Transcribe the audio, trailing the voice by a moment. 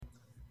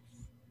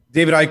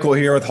David Eichel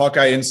here with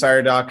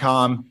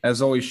HawkeyeInsider.com.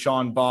 As always,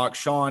 Sean Bach.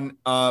 Sean,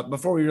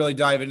 before we really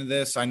dive into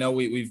this, I know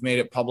we've made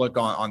it public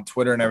on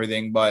Twitter and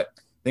everything, but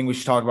I think we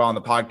should talk about on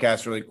the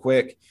podcast really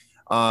quick.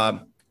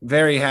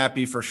 Very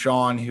happy for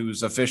Sean,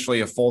 who's officially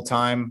a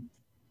full-time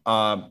with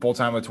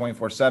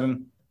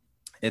 24/7.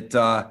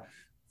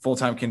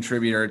 Full-time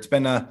contributor. It's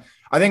been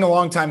I think a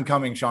long time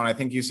coming, Sean. I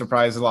think you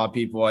surprised a lot of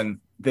people, and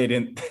they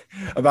didn't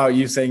about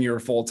you saying you were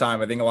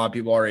full-time. I think a lot of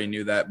people already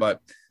knew that,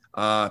 but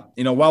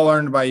well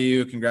earned by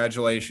you.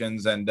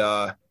 Congratulations. And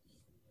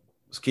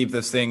let's keep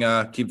this thing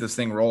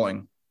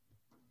rolling.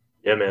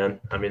 Yeah, man.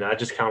 I mean, I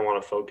just kind of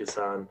want to focus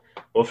on,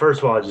 well, first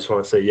of all, I just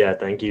want to say,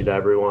 thank you to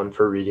everyone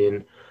for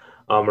reading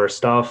our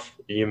stuff.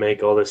 You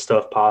make all this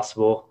stuff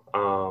possible.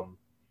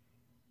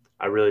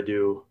 I really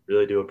do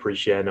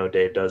appreciate it. I know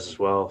Dave does as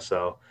well.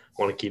 So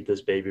I want to keep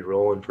this baby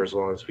rolling for as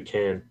long as we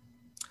can.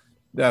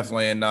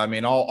 Definitely. And I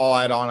mean, I'll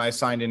add on, I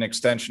signed an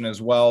extension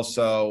as well.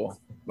 So,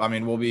 I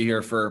mean, we'll be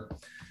here for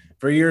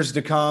years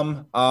to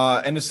come.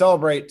 And to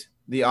celebrate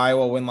the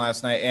Iowa win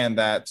last night, and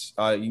that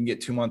you can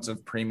get 2 months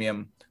of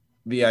premium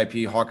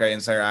VIP Hawkeye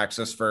Insider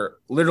access for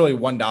literally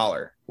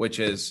 $1, which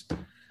is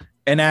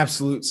an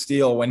absolute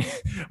steal when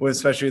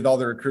especially with all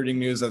the recruiting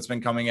news that's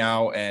been coming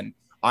out, and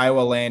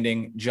Iowa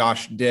landing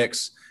Josh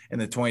Dix in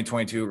the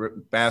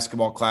 2022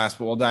 basketball class.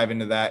 But we'll dive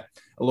into that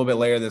a little bit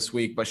later this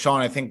week. But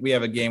Sean, I think we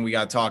have a game we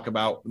got to talk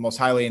about, the most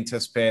highly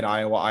anticipated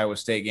Iowa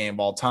State game of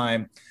all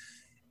time.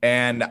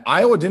 And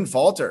Iowa didn't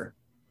falter.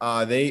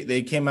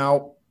 They came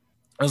out,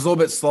 it was a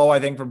little bit slow, I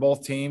think, for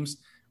both teams.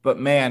 But,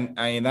 man,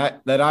 I mean,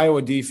 that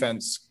Iowa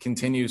defense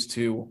continues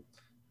to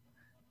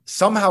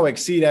somehow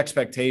exceed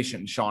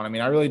expectations, Sean. I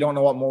mean, I really don't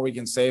know what more we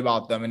can say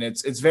about them. And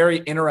it's very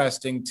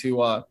interesting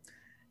to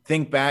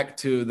think back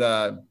to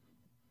the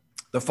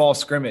fall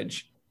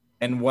scrimmage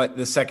and what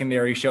the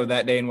secondary showed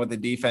that day and what the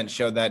defense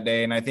showed that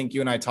day. And I think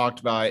you and I talked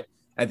about it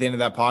at the end of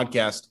that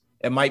podcast.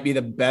 It might be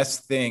the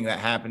best thing that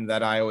happened to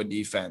that Iowa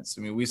defense.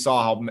 I mean, we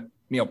saw how,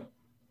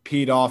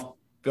 peed off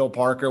Bill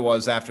Parker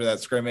was after that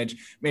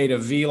scrimmage, made a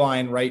V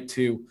line right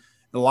to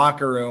the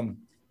locker room.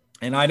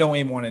 And I don't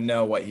even want to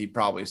know what he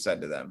probably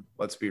said to them.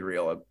 Let's be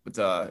real. It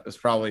was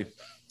probably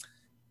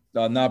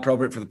not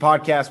appropriate for the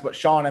podcast. But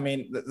Sean, I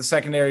mean, the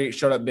secondary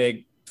showed up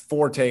big,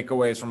 4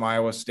 takeaways from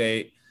Iowa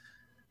State.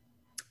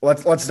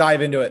 Let's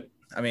dive into it.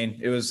 I mean,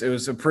 it was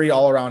a pretty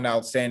all around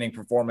outstanding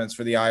performance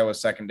for the Iowa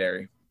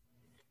secondary.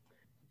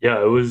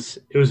 Yeah, it was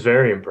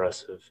very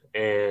impressive.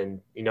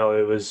 And,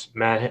 it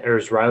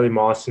was Riley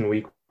Moss in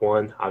week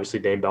 1. Obviously,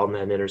 Dane Belton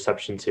had an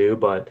interception too.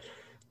 But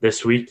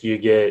this week you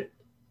get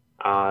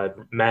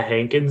Matt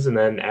Hankins, and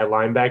then at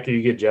linebacker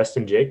you get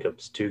Justin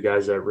Jacobs, 2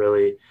 guys that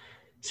really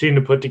seem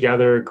to put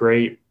together a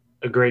great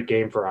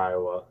game for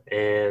Iowa.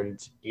 And,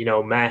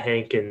 Matt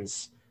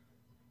Hankins,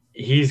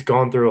 he's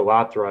gone through a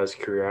lot throughout his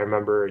career. I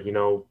remember,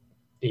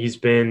 he's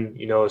been,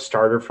 a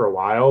starter for a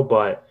while,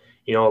 but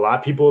a lot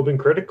of people have been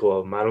critical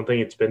of him. I don't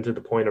think it's been to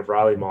the point of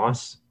Riley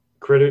Moss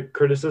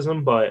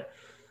criticism, but,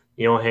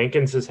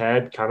 Hankins has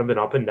had kind of an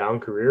up and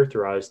down career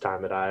throughout his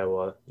time at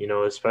Iowa,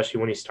 especially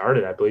when he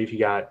started. I believe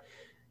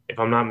if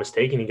I'm not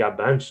mistaken, he got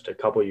benched a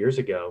couple of years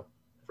ago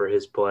for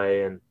his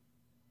play. And,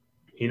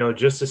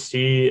 just to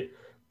see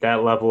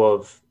that level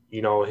of,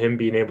 him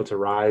being able to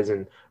rise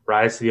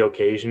to the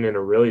occasion in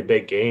a really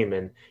big game.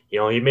 And,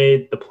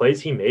 the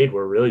plays he made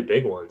were really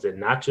big ones, and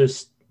not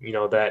just,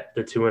 that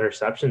the 2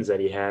 interceptions that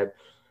he had,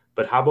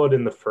 but how about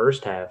in the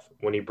first half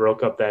when he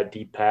broke up that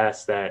deep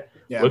pass that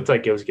looked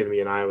like it was going to be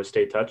an Iowa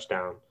State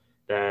touchdown,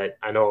 that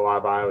I know a lot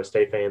of Iowa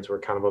State fans were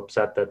kind of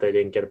upset that they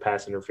didn't get a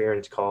pass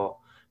interference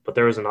call. But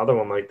there was another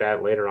one like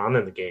that later on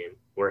in the game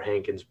where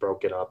Hankins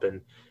broke it up.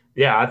 And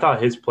yeah, I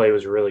thought his play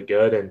was really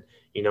good. And,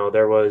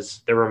 there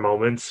were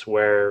moments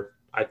where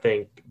I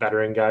think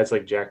veteran guys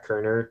like Jack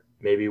Kerner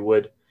maybe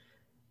would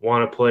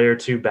want a play or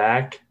 2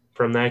 back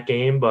from that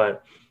game.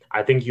 But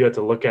I think you have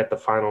to look at the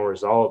final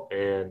result,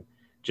 and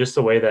just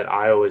the way that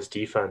Iowa's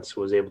defense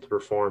was able to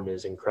perform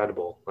is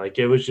incredible. Like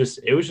it was just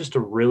a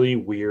really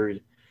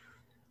weird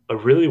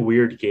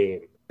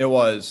game. It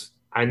was.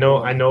 I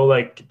know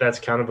like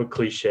that's kind of a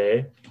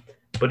cliche,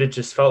 but it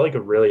just felt like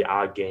a really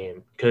odd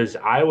game because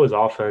Iowa's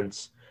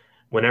offense,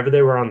 whenever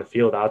they were on the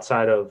field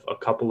outside of a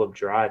couple of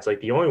drives,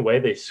 like the only way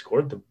they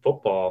scored the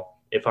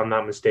football, if I'm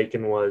not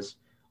mistaken, was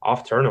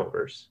off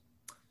turnovers.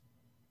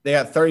 They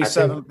got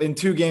 37 in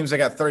 2 games. They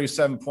got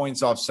 37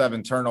 points off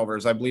 7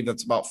 turnovers. I believe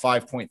that's about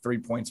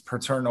 5.3 points per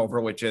turnover,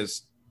 which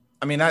is,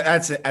 I mean,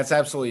 that's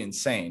absolutely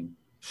insane,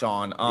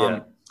 Sean.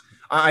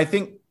 I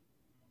think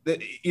that,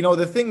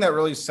 the thing that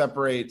really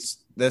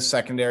separates this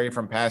secondary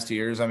from past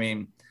years, I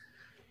mean,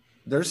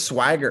 there's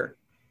swagger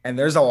and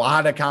there's a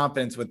lot of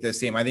confidence with this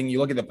team. I think you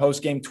look at the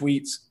post-game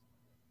tweets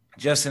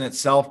just in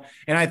itself.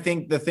 And I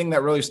think the thing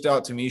that really stood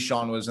out to me,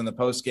 Sean, was in the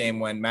post-game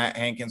when Matt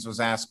Hankins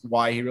was asked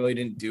why he really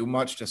didn't do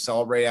much to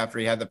celebrate after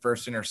he had the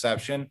first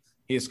interception.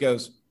 He just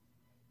goes,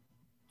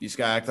 you just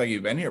got to act like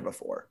you've been here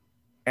before.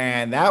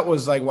 And that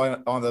was like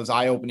one of those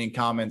eye-opening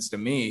comments to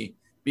me,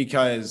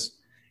 because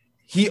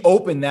he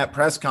opened that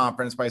press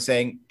conference by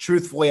saying,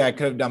 truthfully, I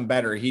could have done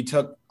better. He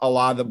took a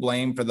lot of the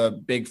blame for the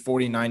big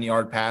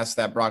 49-yard pass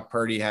that Brock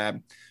Purdy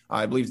had.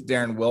 I believe it's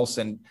Darren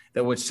Wilson,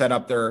 which set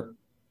up their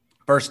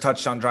first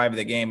touchdown drive of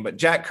the game. But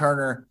Jack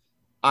Koerner,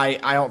 I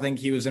don't think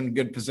he was in a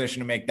good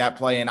position to make that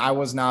play. And I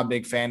was not a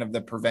big fan of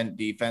the prevent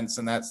defense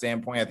in that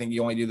standpoint. I think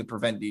you only do the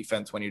prevent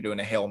defense when you're doing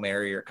a Hail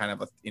Mary or kind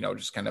of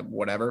just kind of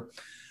whatever.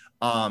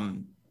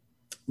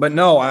 But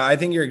no, I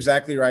think you're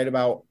exactly right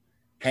about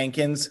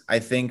Hankins. I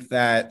think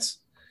that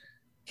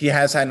he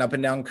has had an up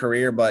and down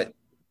career, but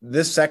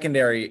this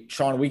secondary,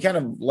 Sean, we kind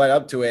of led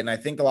up to it. And I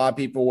think a lot of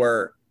people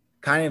were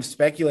kind of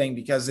speculating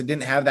because it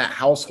didn't have that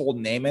household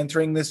name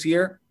entering this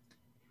year.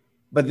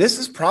 But this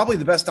is probably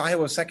the best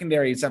Iowa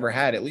secondary it's ever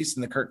had, at least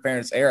in the Kirk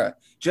Ferentz era.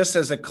 Just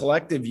as a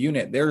collective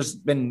unit, there's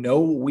been no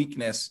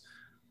weakness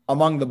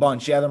among the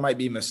bunch. Yeah, there might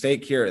be a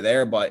mistake here or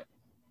there, but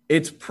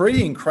it's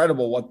pretty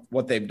incredible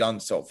what they've done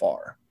so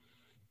far.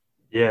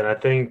 Yeah, and I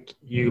think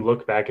you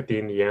look back at the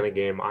Indiana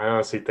game, I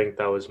honestly think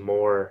that was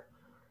more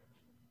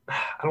 –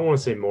 I don't want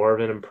to say more of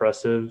an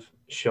impressive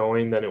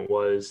showing than it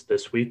was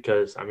this week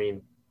because, I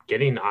mean,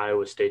 getting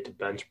Iowa State to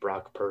bench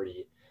Brock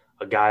Purdy –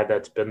 a guy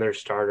that's been their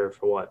starter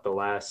for the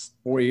last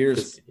 4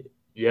 years.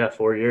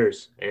 4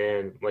 years.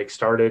 And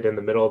started in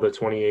the middle of the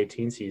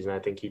 2018 season. I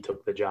think he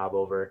took the job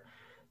over.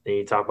 Then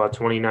you talk about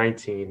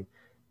 2019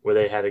 where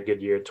they had a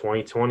good year,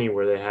 2020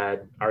 where they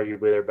had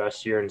arguably their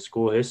best year in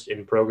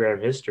in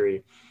program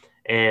history.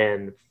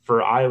 And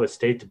for Iowa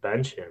State to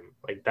bench him,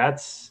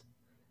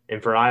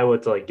 and for Iowa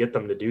to get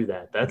them to do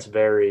that, that's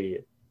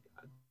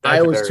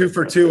Iowa's 2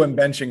 for 2 in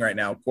benching right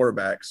now,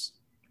 quarterbacks.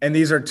 And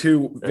these are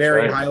two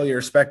very highly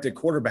respected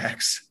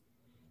quarterbacks.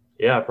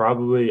 Yeah,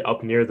 probably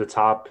up near the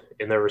top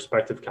in their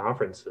respective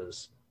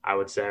conferences, I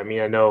would say. I mean,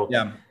 I know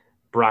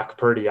Brock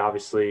Purdy,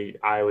 obviously,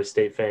 Iowa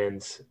State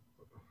fans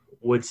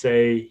would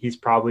say he's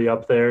probably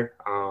up there.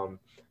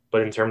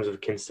 But in terms of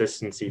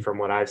consistency from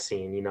what I've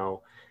seen,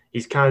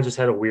 he's kind of just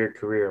had a weird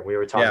career. We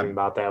were talking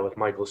about that with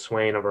Michael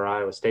Swain of our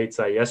Iowa State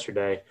site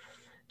yesterday,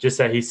 just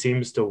that he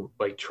seems to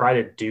try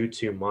to do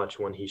too much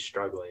when he's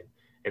struggling.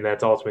 And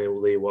that's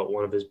ultimately what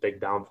one of his big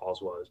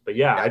downfalls was. But,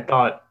 I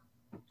thought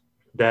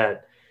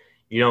that,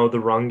 the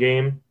run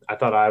game, I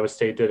thought Iowa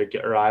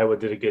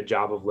did a good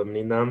job of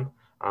limiting them.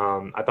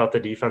 I thought the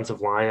defensive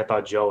line, I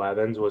thought Joe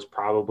Evans was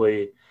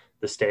probably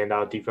the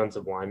standout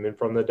defensive lineman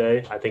from the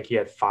day. I think he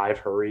had 5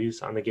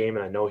 hurries on the game,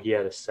 and I know he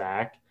had a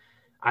sack.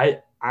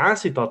 I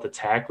honestly thought the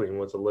tackling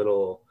was a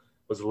little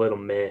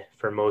meh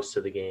for most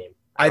of the game.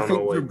 I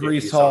think for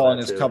Breece Hall and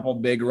his couple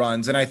big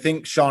runs. And I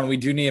think, Sean, we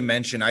do need to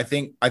mention, I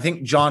think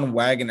John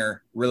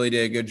Wagner really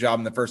did a good job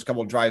in the first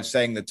couple of drives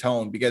setting the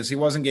tone because he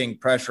wasn't getting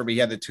pressure, but he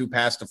had the 2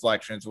 pass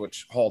deflections,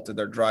 which halted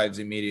their drives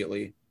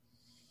immediately.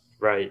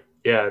 Right.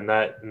 Yeah. And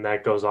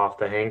that goes off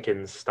the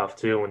Hankins stuff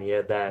too. When he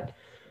had that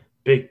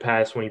big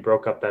pass, when he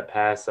broke up that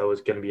pass, that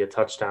was going to be a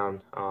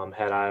touchdown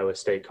had Iowa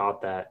State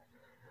caught that.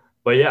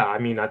 But, I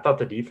mean, I thought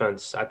the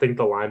defense, I think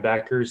the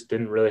linebackers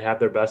didn't really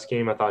have their best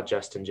game. I thought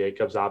Justin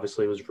Jacobs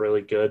obviously was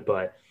really good,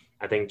 but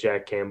I think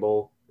Jack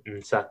Campbell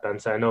and Seth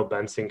Benson, I know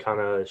Benson kind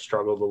of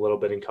struggled a little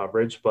bit in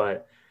coverage,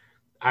 but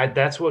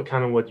that's what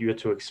you have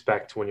to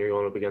expect when you're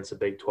going up against a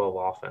Big 12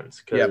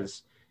 offense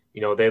because,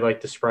 they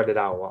like to spread it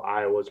out while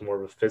Iowa's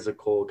more of a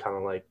physical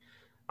kind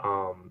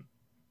of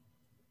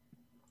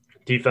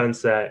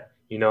defense that,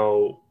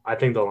 I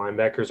think the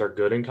linebackers are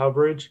good in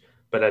coverage,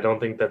 but I don't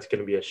think that's going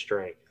to be a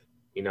strength.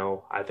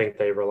 I think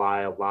they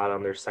rely a lot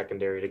on their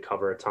secondary to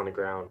cover a ton of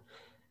ground.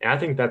 And I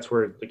think that's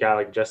where the guy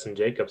like Justin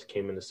Jacobs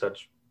came into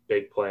such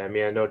big play. I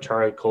mean, I know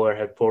Charlie Kolar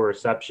had 4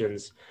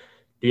 receptions,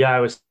 the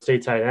Iowa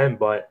State tight end,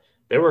 but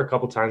there were a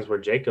couple times where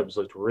Jacobs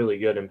looked really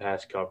good in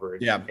pass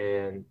coverage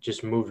and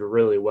just moved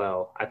really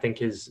well. I think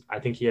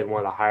he had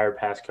one of the higher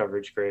pass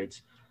coverage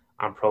grades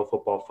on Pro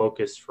Football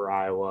Focus for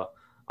Iowa.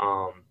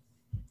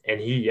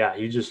 And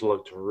he just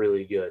looked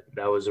really good.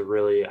 That was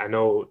I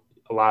know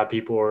a lot of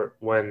people were,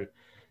 when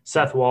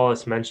Seth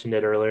Wallace mentioned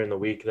it earlier in the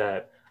week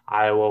that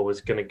Iowa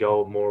was going to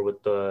go more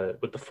with the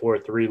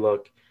 4-3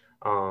 look.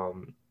 A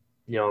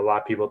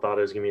lot of people thought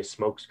it was going to be a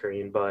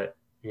smokescreen, but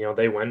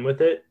they went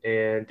with it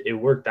and it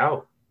worked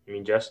out. I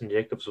mean, Justin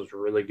Jacobs was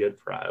really good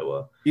for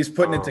Iowa. He's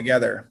putting it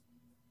together.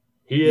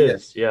 He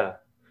is. Yeah.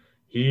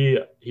 He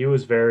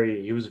was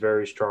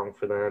very strong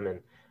for them. And,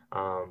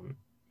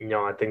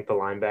 I think the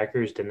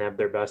linebackers didn't have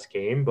their best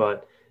game,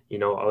 but,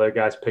 other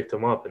guys picked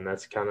them up, and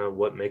that's kind of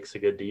what makes a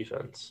good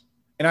defense.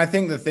 And I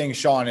think the thing,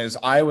 Sean, is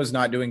Iowa's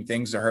not doing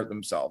things to hurt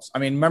themselves. I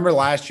mean, remember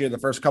last year, the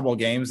first couple of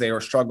games, they were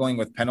struggling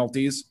with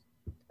penalties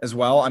as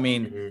well. I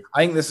mean,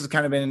 I think this has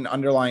kind of been an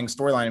underlying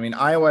storyline. I mean,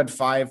 Iowa had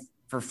 5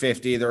 for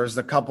 50. There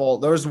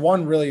was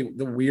one really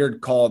the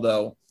weird call,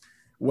 though,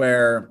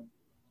 where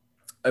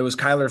it was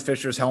Kyler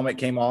Fisher's helmet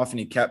came off and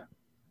he kept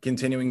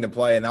continuing to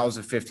play, and that was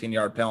a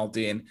 15-yard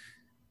penalty. And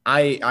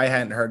I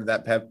hadn't heard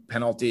of that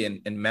penalty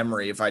in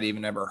memory if I'd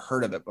even ever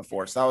heard of it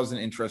before. So that was an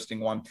interesting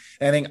one.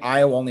 And I think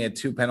Iowa only had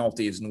 2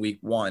 penalties in week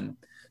 1.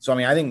 So, I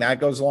mean, I think that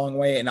goes a long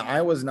way. And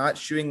Iowa's not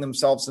shooting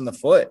themselves in the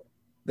foot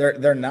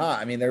They're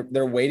not. I mean,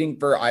 they're waiting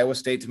for Iowa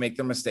State to make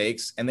their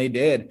mistakes, and they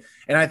did.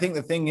 And I think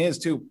the thing is,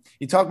 too,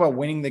 you talk about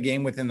winning the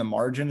game within the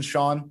margins,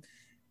 Sean.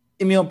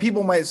 I mean,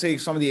 people might say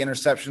some of the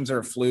interceptions are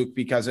a fluke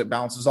because it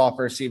bounces off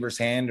a receiver's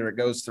hand or it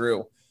goes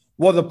through.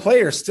 Well, the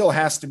player still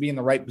has to be in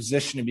the right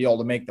position to be able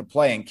to make the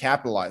play and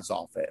capitalize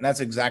off it. And that's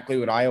exactly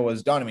what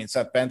Iowa's done. I mean,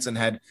 Seth Benson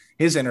had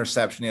his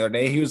interception the other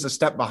day. He was a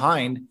step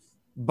behind,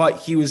 but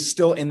he was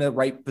still in the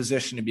right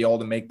position to be able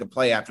to make the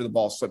play after the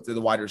ball slipped through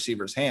the wide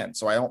receiver's hand.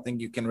 So I don't think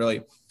you can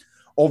really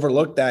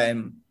overlook that.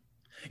 And,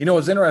 it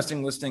was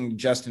interesting listening to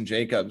Justin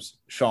Jacobs,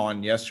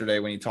 Sean, yesterday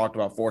when he talked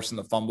about forcing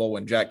the fumble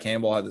when Jack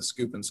Campbell had the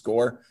scoop and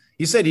score.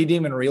 He said he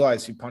didn't even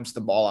realize he punched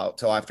the ball out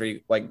till after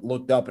he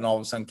looked up and all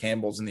of a sudden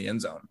Campbell's in the end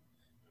zone.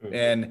 Mm-hmm.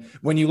 And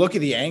when you look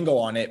at the angle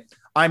on it,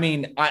 I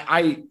mean,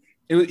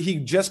 he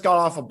just got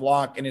off a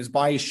block and his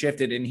body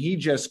shifted and he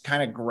just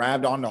kind of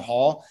grabbed onto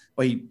Hall,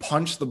 but he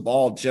punched the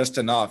ball just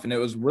enough. And it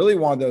was really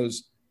one of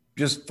those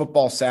just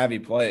football savvy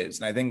plays.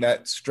 And I think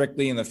that's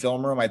strictly in the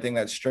film room. I think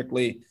that's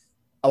strictly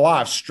a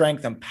lot of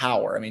strength and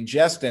power. I mean,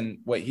 Justin,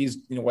 what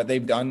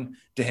they've done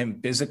to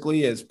him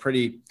physically is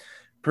pretty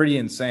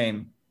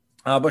insane.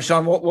 But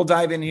Sean, we'll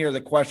dive in here.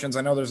 The questions.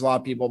 I know there's a lot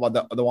of people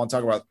that want to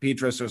talk about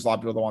Petrus. There's a lot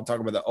of people that want to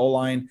talk about the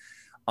O-line.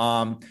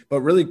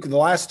 But really, the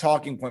last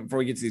talking point before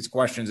we get to these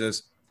questions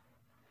is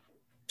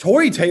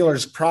Tory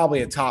Taylor's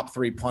probably a top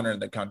 3 punter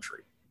in the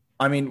country.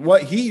 I mean,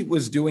 what he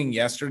was doing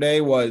yesterday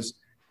was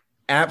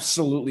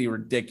absolutely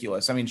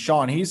ridiculous. I mean,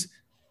 Sean,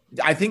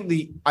 I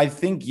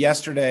think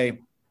yesterday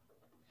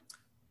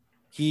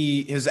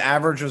his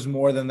average was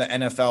more than the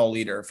NFL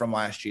leader from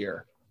last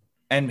year.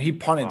 And he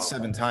punted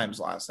 7 times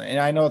last night. And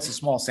I know it's a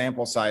small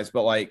sample size,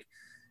 but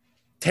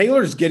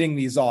Taylor's getting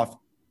these off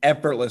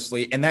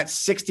effortlessly. And that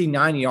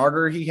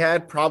 69-yarder he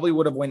had probably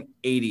would have went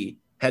 80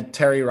 had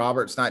Terry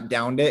Roberts not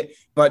downed it.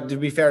 But to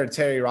be fair to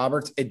Terry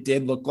Roberts, it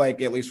did look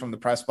like, at least from the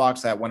press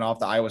box, that went off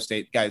the Iowa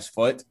State guy's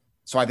foot.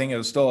 So I think it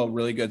was still a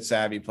really good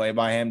savvy play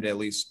by him to at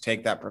least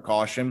take that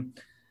precaution.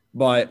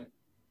 But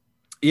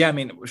yeah, I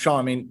mean,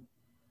 Sean,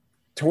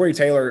 Tory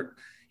Taylor,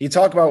 you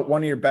talk about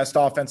one of your best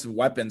offensive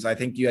weapons. I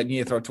think you need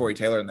to throw Tory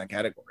Taylor in that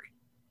category.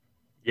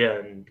 Yeah,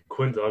 and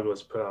Quinn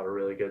Douglas put out a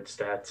really good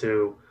stat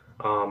too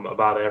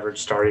about average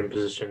starting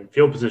position,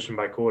 field position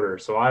by quarter.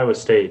 So Iowa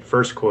State,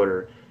 first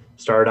quarter,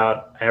 started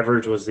out,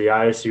 average was the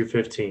ISU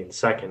 15,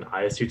 second,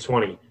 ISU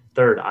 20,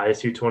 third,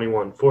 ISU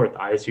 21, fourth,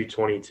 ISU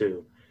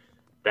 22.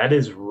 That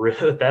is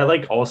real.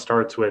 That all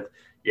starts with,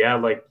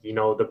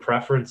 the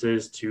preference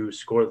is to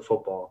score the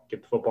football,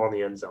 get the football in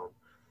the end zone.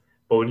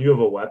 But when you have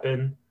a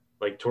weapon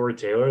like Tory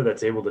Taylor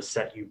that's able to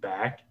set you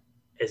back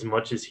as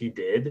much as he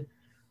did,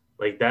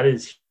 that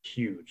is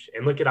huge.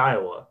 And look at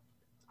Iowa.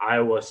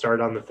 Iowa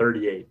started on the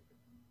 38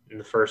 in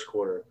the first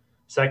quarter.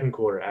 Second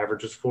quarter,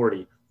 average was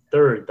 40.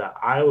 Third, the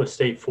Iowa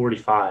State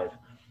 45.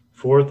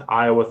 Fourth,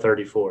 Iowa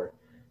 34.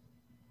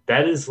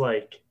 That is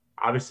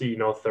obviously,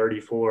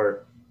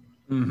 34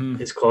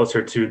 is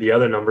closer to the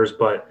other numbers,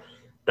 but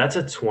that's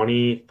a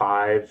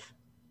 25,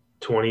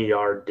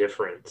 20-yard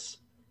difference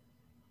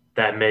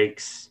that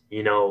makes,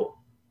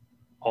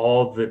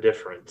 all the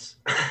difference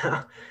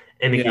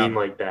in a game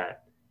like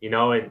that,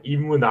 and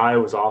even with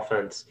Iowa's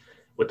offense,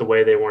 with the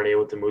way they weren't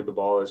able to move the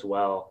ball as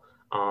well,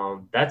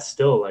 that's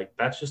still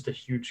that's just a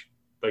huge,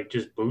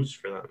 just boost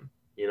for them,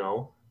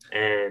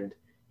 and,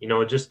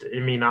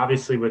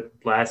 obviously with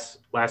last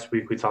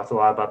week, we talked a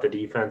lot about the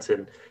defense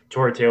and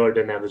Tory Taylor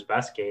didn't have his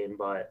best game,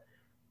 but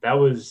that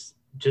was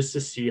just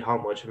to see how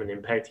much of an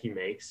impact he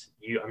makes.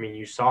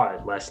 You saw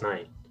it last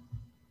night.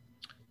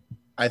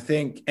 I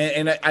think,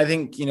 and I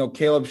think,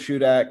 Caleb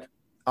Shudak,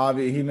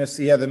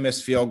 obviously he had the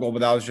missed field goal, but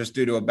that was just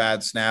due to a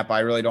bad snap. I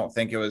really don't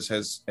think it was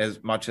as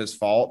much his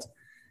fault.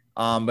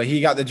 But he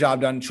got the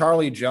job done.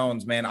 Charlie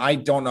Jones, man, I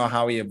don't know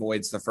how he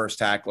avoids the first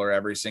tackler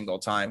every single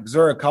time. Because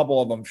there are a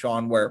couple of them,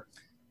 Sean, where,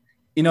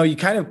 you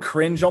kind of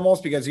cringe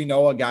almost because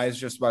a guy's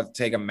just about to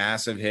take a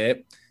massive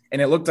hit.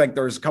 And it looked like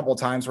there was a couple of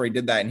times where he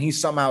did that. And he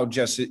somehow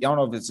just, I don't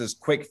know if it's his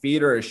quick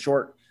feet or his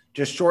short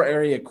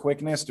area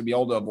quickness to be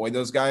able to avoid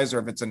those guys, or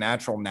if it's a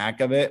natural knack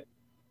of it.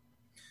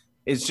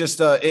 It's just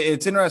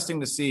it's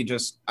interesting to see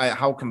just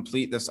how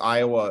complete this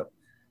Iowa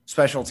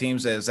special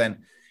teams is. And,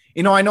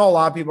 I know a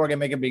lot of people are going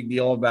to make a big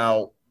deal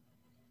about,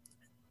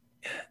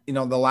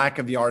 the lack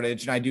of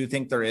yardage. And I do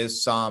think there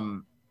is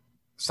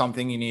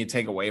something you need to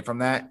take away from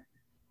that.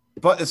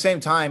 But at the same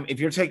time,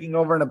 if you're taking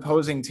over an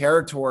opposing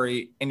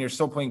territory and you're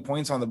still putting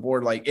points on the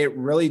board, it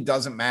really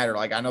doesn't matter.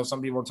 I know some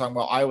people are talking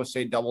about Iowa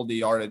State doubled the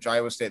yardage,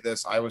 Iowa State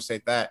this, Iowa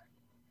State that.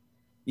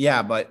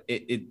 Yeah, but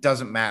it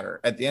doesn't matter.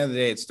 At the end of the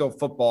day, it's still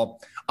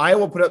football.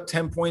 Iowa put up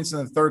 10 points in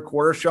the third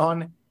quarter,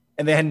 Sean,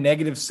 and they had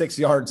 -6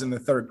 yards in the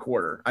third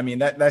quarter. I mean,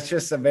 that's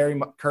just a very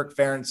Kirk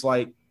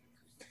Ferentz-like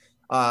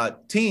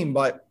team.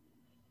 But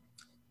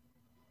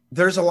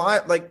there's a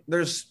lot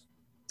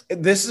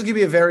this is going to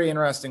be a very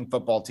interesting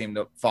football team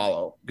to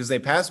follow because they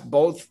passed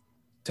both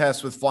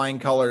tests with flying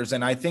colors.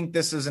 And I think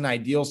this is an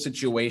ideal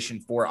situation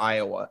for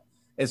Iowa,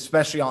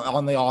 especially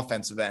on the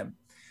offensive end.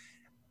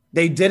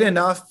 They did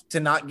enough to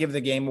not give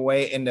the game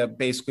away and to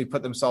basically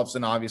put themselves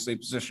in obviously a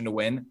position to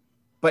win.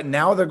 But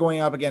now they're going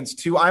up against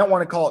two. I don't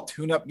want to call it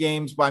tune-up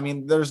games, but I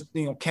mean, there's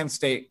Kent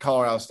State,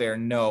 Colorado State are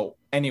no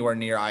anywhere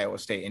near Iowa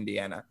State,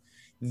 Indiana.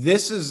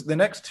 This is the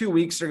next 2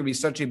 weeks are going to be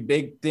such a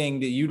big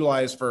thing to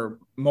utilize for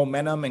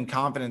momentum and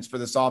confidence for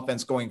this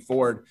offense going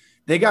forward.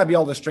 They got to be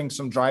able to string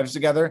some drives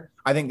together.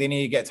 I think they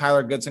need to get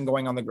Tyler Goodson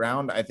going on the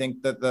ground. I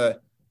think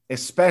that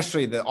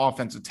especially the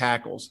offensive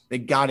tackles, they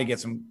got to get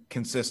some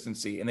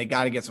consistency and they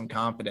got to get some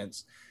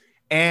confidence.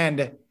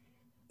 And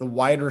the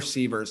wide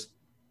receivers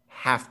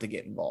have to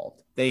get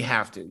involved. They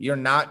have to. You're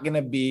not going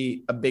to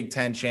be a Big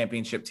Ten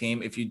championship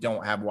team if you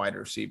don't have wide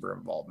receiver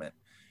involvement.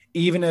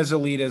 Even as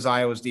elite as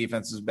Iowa's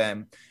defense has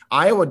been,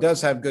 Iowa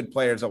does have good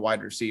players at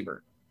wide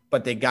receiver,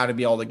 but they got to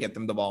be able to get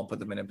them the ball and put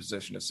them in a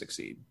position to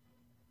succeed.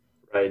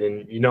 Right.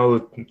 And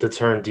the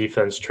term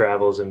defense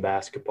travels in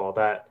basketball.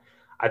 That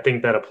I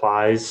think that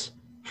applies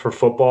for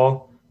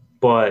football,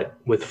 but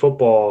with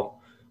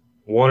football,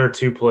 1 or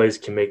 2 plays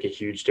can make a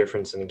huge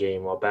difference in a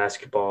game. While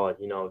basketball,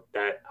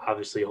 that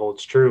obviously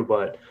holds true,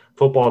 but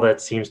football, that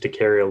seems to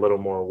carry a little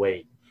more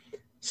weight.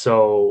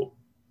 So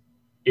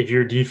if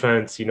your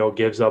defense,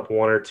 gives up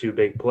 1 or 2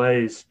 big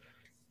plays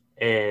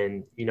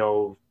and,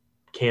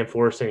 can't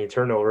force any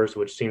turnovers,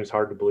 which seems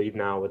hard to believe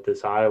now with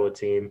this Iowa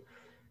team,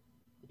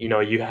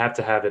 you have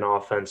to have an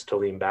offense to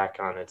lean back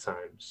on at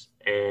times.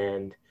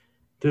 And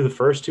through the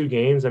first 2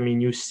 games, I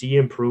mean, you see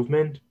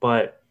improvement,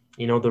 but,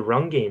 the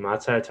run game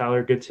outside of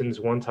Tyler Goodson's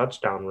 1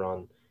 touchdown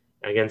run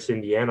against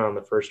Indiana on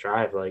the first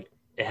drive,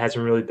 it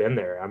hasn't really been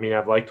there. I mean,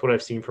 I've liked what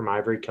I've seen from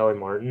Ivory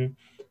Kelly-Martin,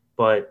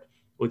 but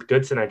with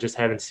Goodson, I just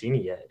haven't seen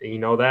it yet.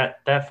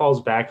 That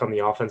falls back on the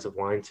offensive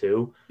line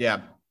too.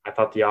 Yeah. I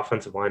thought the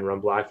offensive line run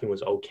blocking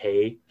was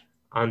okay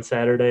on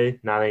Saturday.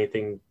 Not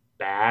anything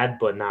bad,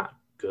 but not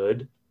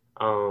good.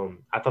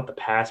 I thought the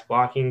pass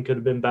blocking could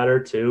have been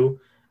better too.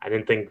 I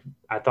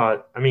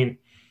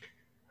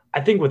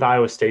think with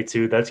Iowa State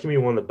too, that's going to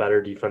be one of the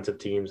better defensive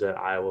teams that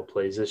Iowa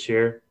plays this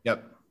year.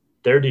 Yep.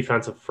 Their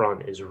defensive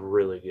front is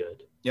really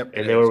good. Yep.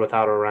 And they were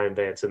without Orion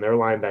Vance, and their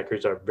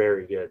linebackers are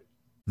very good.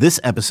 This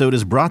episode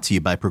is brought to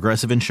you by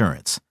Progressive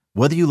Insurance.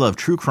 Whether you love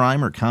true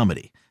crime or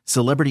comedy,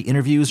 celebrity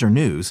interviews or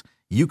news,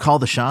 you call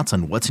the shots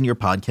on what's in your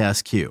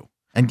podcast queue.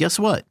 And guess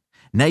what?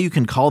 Now you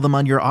can call them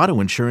on your auto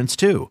insurance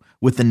too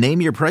with the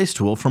Name Your Price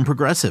tool from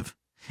Progressive.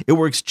 It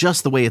works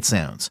just the way it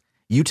sounds.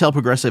 You tell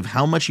Progressive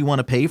how much you want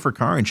to pay for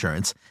car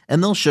insurance,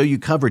 and they'll show you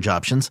coverage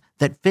options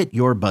that fit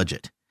your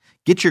budget.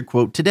 Get your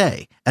quote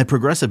today at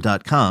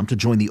Progressive.com to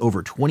join the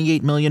over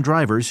 28 million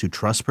drivers who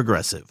trust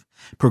Progressive.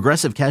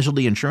 Progressive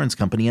Casualty Insurance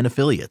Company and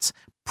Affiliates.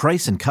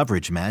 Price and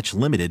coverage match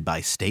limited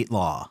by state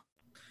law.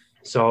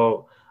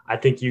 So I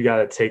think you got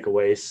to take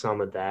away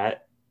some of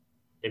that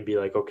and be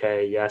like,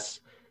 okay, yes,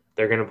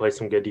 they're going to play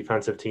some good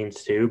defensive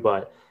teams too,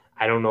 but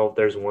I don't know if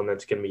there's one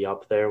that's going to be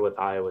up there with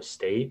Iowa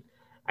State.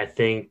 I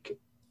think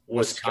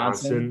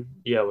Wisconsin's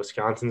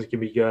going to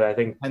be good. I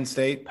think Penn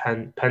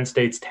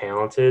State's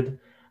talented.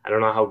 I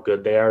don't know how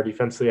good they are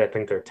defensively. I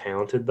think they're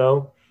talented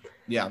though.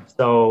 Yeah.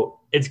 So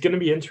it's going to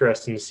be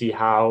interesting to see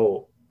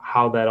how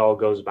that all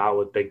goes about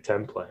with Big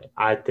Ten play.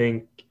 I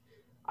think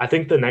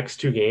the next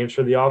 2 games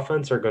for the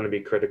offense are going to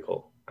be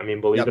critical. I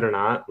mean, believe it or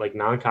not,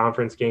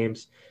 non-conference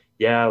games,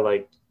 they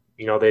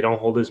don't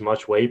hold as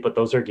much weight, but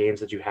those are games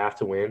that you have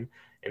to win.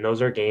 And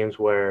those are games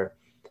where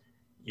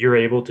you're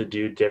able to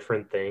do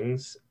different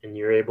things and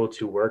you're able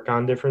to work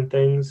on different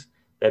things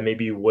that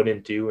maybe you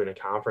wouldn't do in a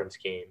conference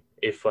game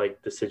if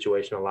the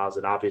situation allows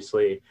it.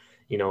 Obviously,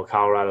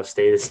 Colorado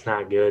State is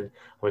not good.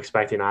 I'm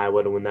expecting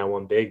Iowa to win that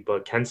one big,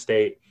 but Kent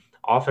State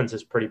offense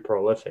is pretty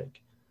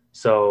prolific.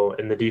 So,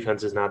 and the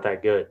defense is not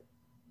that good.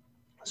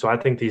 So I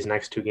think these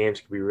next 2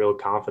 games could be real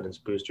confidence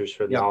boosters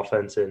for the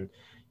offense and,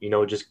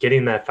 just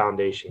getting that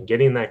foundation,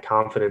 getting that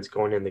confidence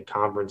going into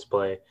conference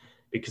play.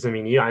 Because, I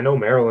know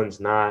Maryland's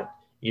not,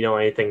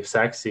 anything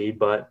sexy,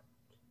 but,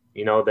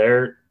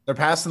 they're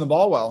passing the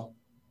ball well.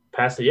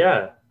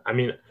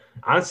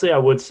 Honestly, I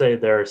would say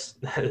this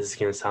is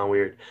going to sound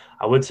weird.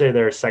 I would say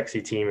they're a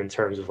sexy team in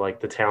terms of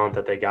the talent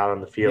that they got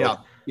on the field. Yeah.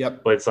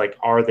 Yep. But it's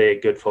are they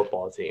a good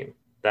football team?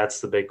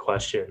 That's the big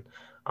question.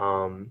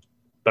 But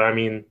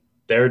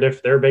they're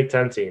a Big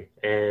Ten team,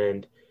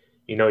 and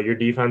your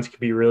defense could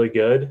be really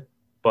good,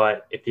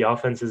 but if the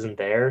offense isn't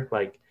there,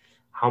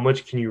 how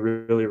much can you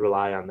really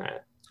rely on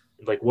that?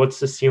 What's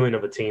the ceiling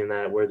of a team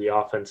where the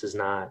offense is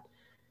not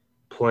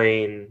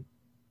playing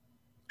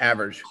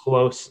average,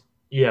 close?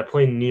 Yeah,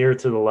 playing near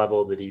to the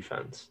level of the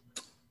defense.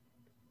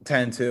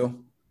 10-2.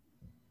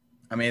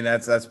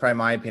 That's probably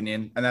my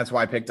opinion, and that's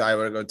why I picked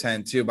Iowa to go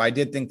 10-2. But I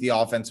did think the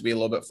offense would be a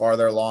little bit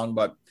farther along.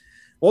 But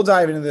we'll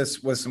dive into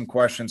this with some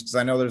questions because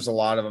I know there's a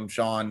lot of them,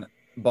 Sean.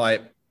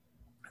 But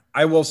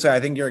I will say I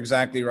think you're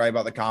exactly right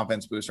about the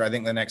confidence booster. I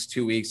think the next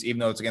 2 weeks, even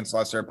though it's against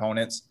lesser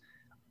opponents,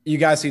 you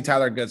got to see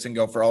Tyler Goodson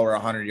go for over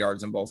 100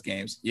 yards in both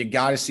games. You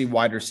got to see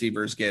wide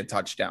receivers get a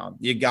touchdown.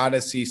 You got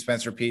to see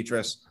Spencer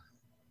Petras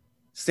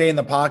stay in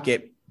the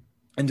pocket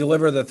and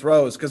deliver the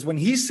throws. Because when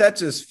he sets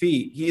his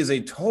feet, he is a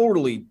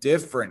totally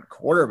different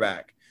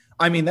quarterback.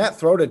 I mean, that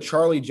throw to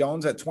Charlie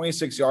Jones at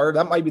 26-yard,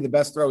 that might be the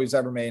best throw he's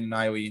ever made in an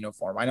Iowa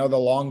uniform. I know the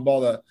long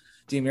ball to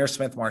Demir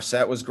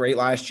Smith-Marset was great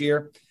last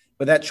year,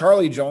 but that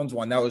Charlie Jones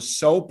one, that was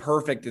so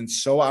perfect and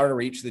so out of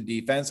reach of the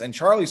defense. And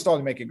Charlie still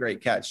can make a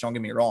great catch, don't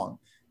get me wrong,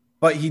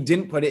 but he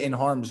didn't put it in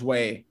harm's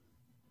way.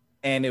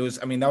 And it was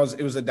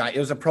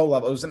a pro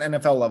level, it was an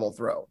NFL level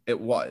throw. It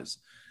was,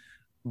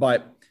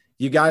 but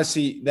you guys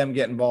see them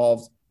get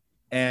involved.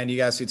 And you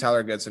guys see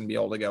Tyler Goodson be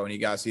able to go, and you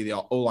guys see the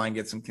O-line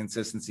get some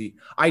consistency.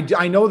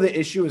 I know the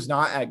issue is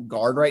not at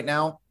guard right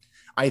now.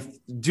 I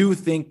do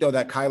think, though,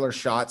 that Kyler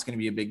Schott's going to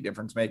be a big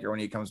difference maker when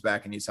he comes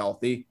back and he's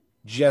healthy,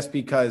 just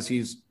because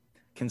he's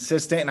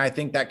consistent. And I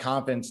think that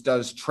confidence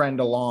does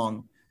trend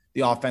along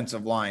the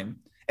offensive line.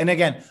 And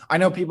again, I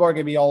know people are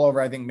going to be all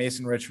over, I think,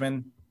 Mason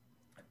Richmond.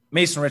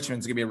 Mason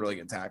Richmond's going to be a really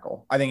good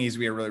tackle. I think he's going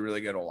to be a really,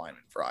 really good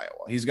O-lineman for Iowa.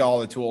 He's got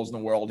all the tools in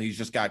the world. He's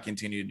just got to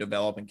continue to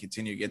develop and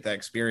continue to get that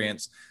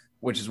experience,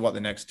 which is what the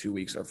next 2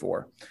 weeks are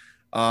for.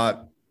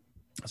 So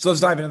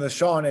let's dive into this,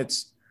 Sean.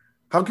 It's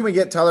how can we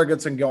get Tyler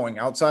Goodson going?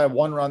 Outside of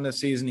one run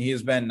this season, he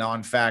has been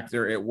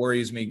non-factor. It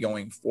worries me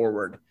going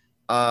forward.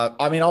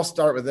 I'll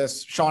start with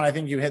this. Sean, I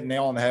think you hit the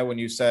nail on the head when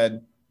you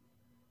said,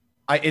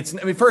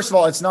 first of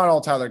all, it's not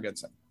all Tyler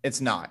Goodson.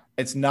 It's not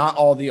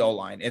all the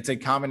O-line. It's a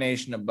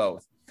combination of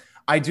both.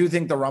 I do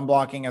think the run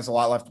blocking has a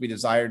lot left to be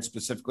desired,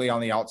 specifically on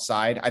the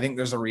outside. I think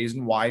there's a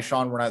reason why,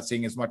 Sean, we're not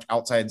seeing as much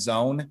outside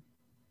zone,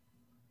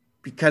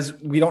 because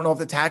we don't know if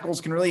the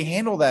tackles can really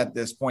handle that at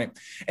this point.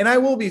 And I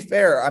will be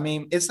fair. I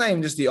mean, it's not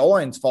even just the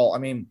O-line's fault. I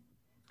mean,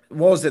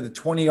 what was it? The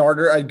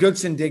 20-yarder?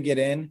 Goodson did get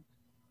in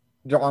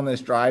on this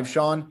drive,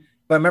 Sean.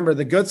 But remember,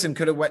 the Goodson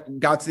could have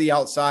got to the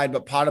outside,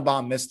 but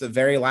Pottebaum missed the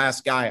very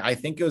last guy. I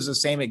think it was the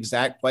same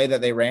exact play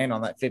that they ran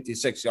on that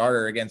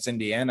 56-yarder against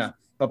Indiana.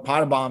 But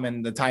Pottebaum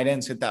and the tight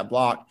ends hit that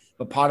block,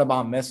 but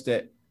Pottebaum missed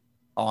it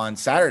on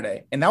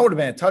Saturday. And that would have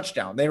been a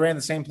touchdown. They ran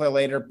the same play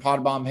later.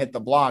 Pottebaum hit the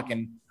block,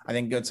 and I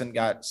think Goodson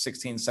got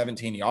 16,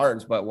 17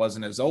 yards, but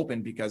wasn't as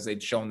open because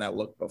they'd shown that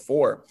look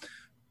before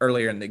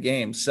earlier in the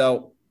game.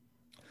 So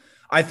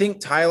I think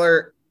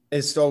Tyler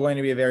is still going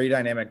to be a very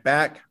dynamic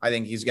back. I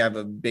think he's going to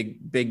have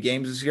big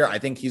games this year. I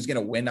think he's going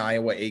to win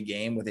Iowa a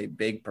game with a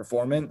big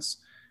performance.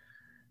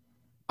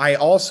 I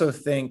also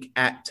think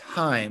at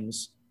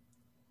times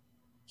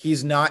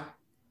he's not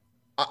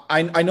 –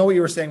 I know what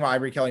you were saying about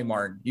Ivory Kelly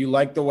Martin. You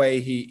like the way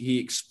he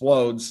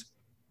explodes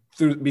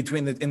through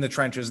in the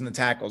trenches and the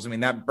tackles. I mean,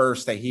 that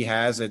burst that he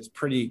has, it's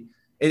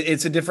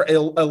a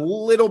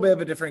little bit of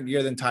a different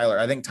gear than Tyler.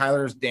 I think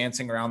Tyler's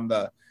dancing around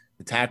the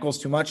tackles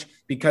too much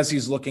because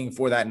he's looking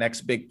for that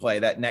next big play,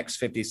 that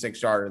next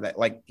 56-yarder that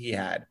like he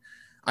had.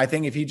 I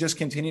think if he just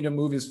continued to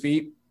move his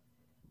feet,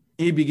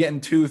 he'd be getting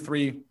 2,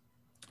 3,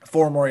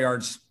 4 more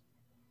yards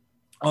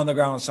on the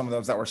ground with some of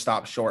those that were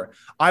stopped short.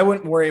 I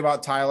wouldn't worry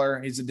about Tyler.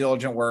 He's a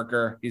diligent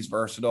worker. He's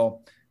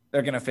versatile.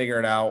 They're going to figure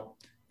it out.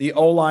 The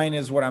O-line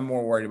is what I'm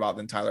more worried about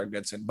than Tyler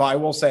Goodson. But I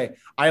will say,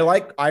 I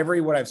like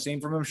Ivory, what I've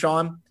seen from him,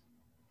 Sean.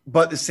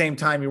 But at the same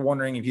time, you're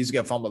wondering if he's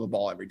going to fumble the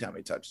ball every time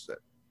he touches it.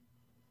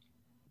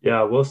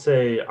 Yeah, we'll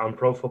say on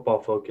Pro Football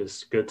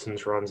Focus,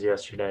 Goodson's runs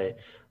yesterday,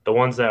 the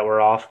ones that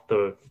were off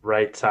the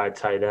right side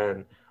tight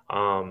end,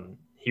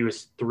 he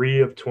was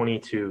 3 of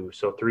 22,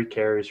 so 3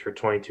 carries for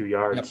 22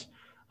 yards. Yep.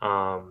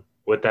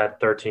 With that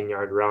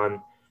 13-yard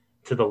run.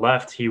 To the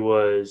left, he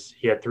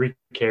had 3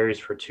 carries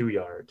for 2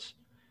 yards.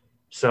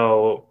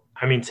 So,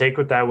 I mean, take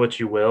with that what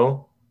you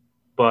will,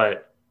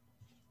 but,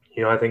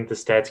 I think the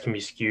stats can be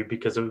skewed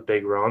because of a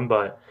big run,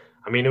 but,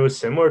 I mean, it was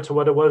similar to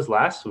what it was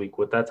last week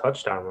with that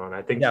touchdown run.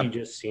 I think he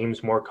just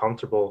seems more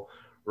comfortable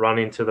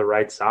running to the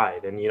right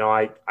side. And,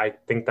 I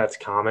think that's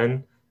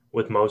common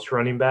with most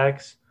running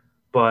backs,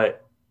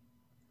 but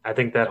I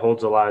think that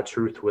holds a lot of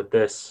truth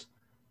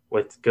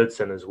with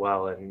Goodson as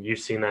well. And you've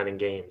seen that in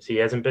games. He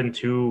hasn't been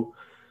too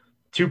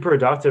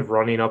productive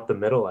running up the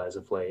middle as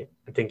of late.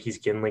 I think he's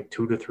getting like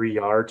 2 to 3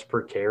 yards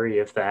per carry,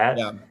 if that.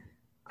 Yeah.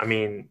 I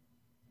mean,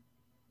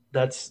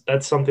 that's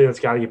something that's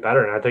got to get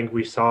better. And I think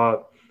we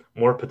saw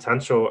more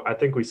potential. I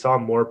think we saw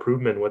more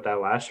improvement with that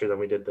last year than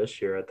we did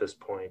this year at this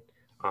point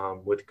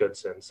with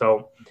Goodson.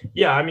 So,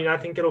 yeah, I mean, I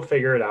think it'll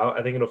figure it out.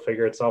 I think it'll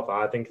figure itself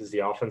out. I think as the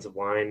offensive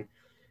line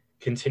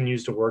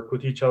continues to work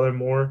with each other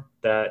more,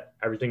 that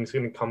everything's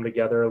going to come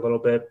together a little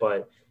bit.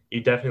 But you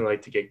definitely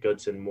like to get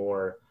Goodson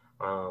more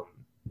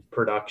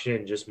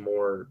production, just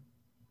more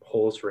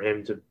holes for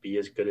him to be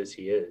as good as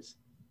he is.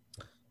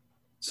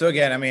 So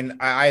again, I mean,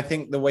 I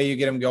think the way you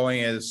get him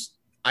going is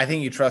I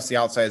think you trust the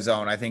outside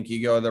zone. I think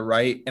you go to the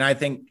right. And I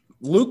think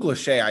Luke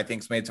Lachey, I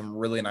think, has made some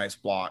really nice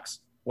blocks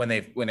when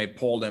they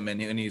pulled him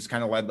and he's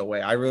kind of led the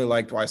way. I really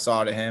liked what I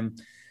saw to him.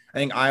 I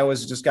think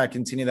Iowa's just got to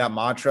continue that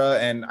mantra.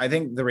 And I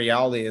think the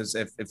reality is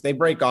if they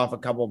break off a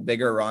couple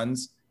bigger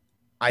runs,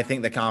 I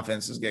think the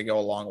confidence is going to go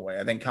a long way.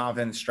 I think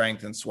confidence,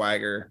 strength, and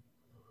swagger,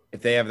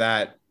 if they have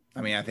that,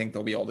 I mean, I think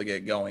they'll be able to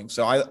get going.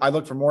 So I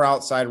look for more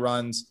outside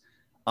runs.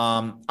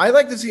 I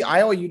like to see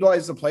Iowa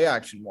utilize the play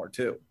action more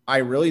too. I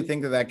really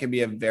think that could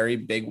be a very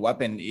big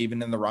weapon,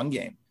 even in the run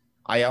game.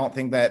 I don't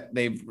think that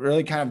they've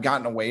really kind of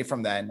gotten away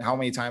from that. And how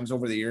many times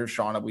over the years,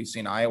 Sean, have we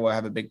seen Iowa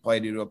have a big play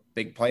due to a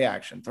big play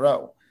action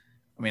throw?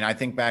 I mean, I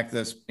think back to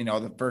this,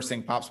 the first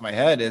thing pops in my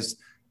head is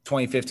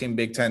 2015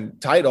 Big Ten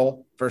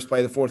title, first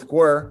play of the fourth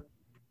quarter,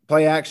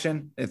 play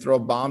action. They throw a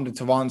bomb to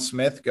Tavon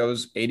Smith,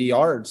 goes 80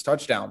 yards,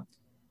 touchdown.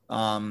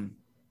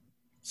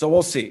 So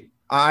we'll see.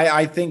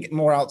 I think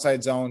more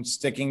outside zone,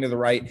 sticking to the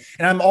right.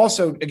 And I'm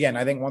also, again,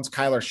 I think once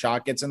Kyler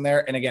Schott gets in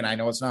there, and again, I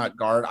know it's not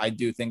guard, I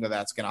do think that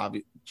that's going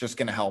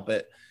to help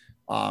it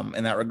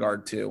in that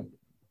regard too.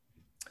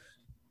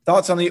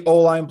 Thoughts on the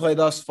O-line play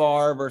thus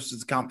far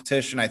versus the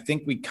competition? I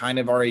think we kind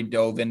of already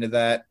dove into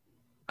that.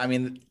 I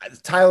mean,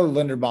 Tyler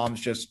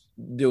Linderbaum's just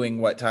doing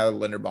what Tyler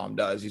Linderbaum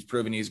does. He's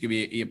proven he's going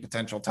to be a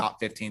potential top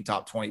 15,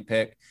 top 20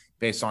 pick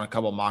based on a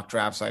couple mock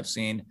drafts I've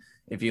seen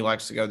if he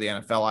likes to go to the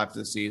NFL after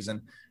the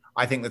season.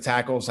 I think the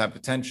tackles have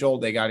potential.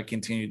 They got to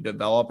continue to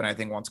develop. And I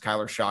think once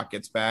Kyler Schott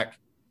gets back,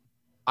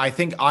 I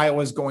think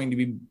Iowa's going to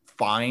be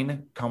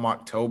fine come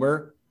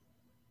October.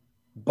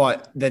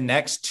 But the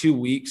next 2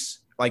 weeks,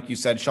 like you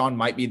said, Sean,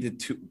 might be the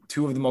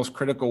two of the most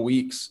critical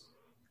weeks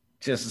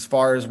just as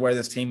far as where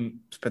this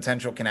team's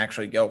potential can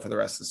actually go for the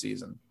rest of the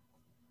season.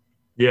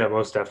 Yeah,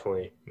 most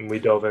definitely. We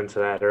dove into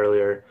that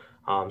earlier,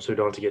 so we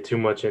don't have to get too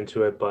much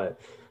into it. But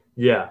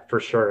yeah, for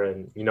sure.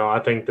 And I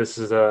think this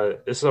is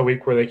a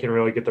week where they can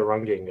really get the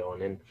run game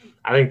going, and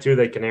I think too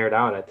they can air it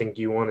out. I think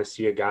you want to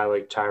see a guy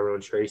like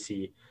Tyrone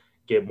Tracy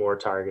get more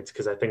targets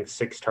because I think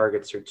 6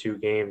 targets or 2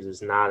 games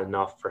is not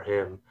enough for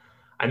him.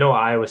 I know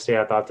Iowa State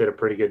I thought did a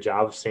pretty good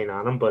job of staying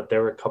on him, but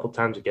there were a couple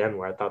times again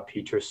where I thought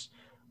Petrus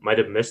might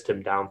have missed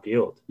him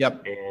downfield.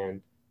 Yep,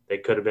 and they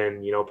could have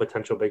been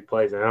potential big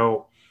plays. I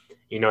know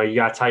you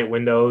got tight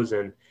windows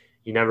and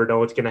you never know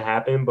what's going to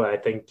happen, but I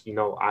think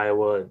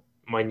Iowa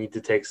might need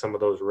to take some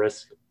of those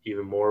risks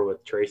even more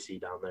with Tracy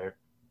down there.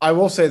 I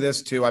will say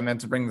this too. I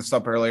meant to bring this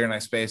up earlier and I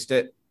spaced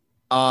it.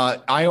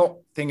 I don't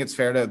think it's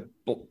fair to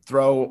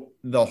throw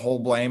the whole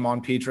blame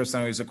on Petrus.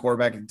 I know he's a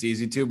quarterback. It's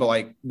easy to,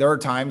 but there are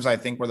times I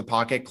think where the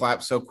pocket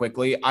collapsed so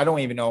quickly. I don't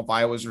even know if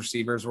Iowa's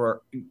receivers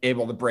were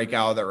able to break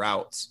out of their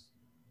routes.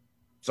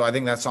 So I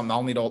think that's something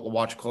I'll need to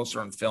watch closer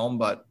on film,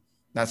 but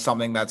that's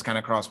something that's kind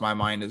of crossed my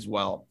mind as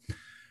well.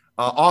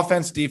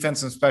 Offense,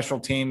 defense, and special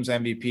teams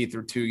MVP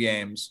through 2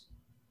 games.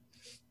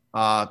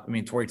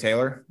 Tory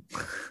Taylor,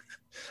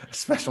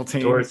 special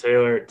teams. Tory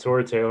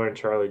Taylor, and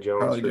Charlie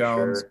Jones.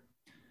 Sure.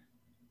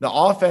 The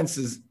offense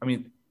is,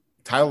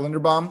 Tyler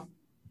Linderbaum.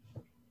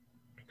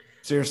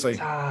 Seriously.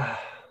 On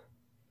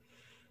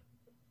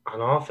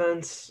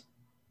offense,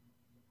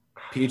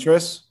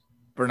 Petrus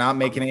for not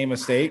making any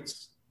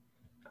mistakes.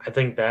 I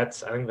think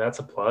that's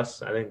a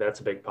plus. I think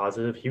that's a big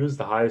positive. He was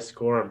the highest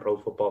scorer on Pro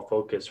Football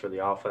Focus for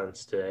the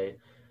offense today,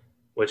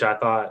 which I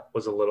thought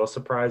was a little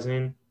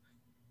surprising.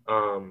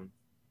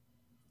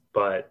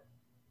 But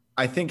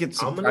I think it's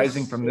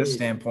surprising from this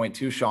standpoint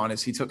too, Sean,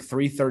 is he took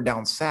 3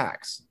 third-down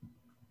sacks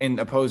in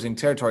opposing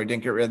territory,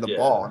 didn't get rid of the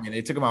ball.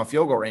 They took him out of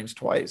field goal range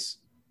twice.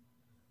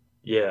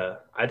 Yeah,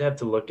 I'd have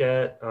to look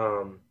at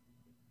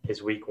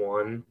his week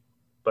 1,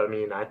 but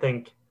I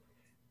think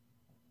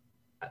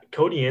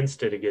Cody Ince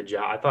did a good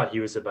job. I thought he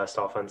was the best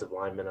offensive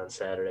lineman on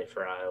Saturday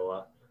for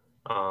Iowa,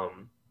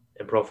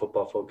 and Pro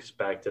Football Focus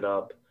backed it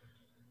up.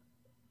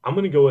 I'm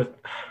going to go with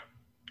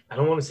 – I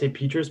don't want to say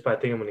Petrus, but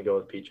I think I'm going to go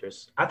with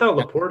Petrus. I thought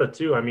Laporta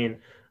too.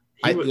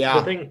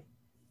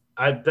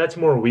 That's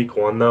more week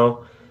 1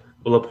 though.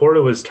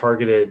 Laporta was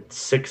targeted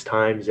 6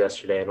 times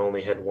yesterday and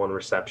only had 1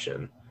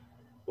 reception,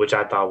 which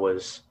I thought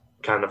was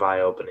kind of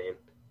eye-opening.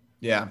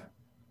 Yeah.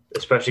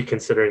 Especially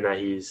considering that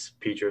he's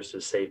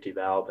Petrus' safety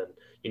valve. And,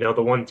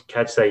 the one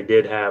catch that he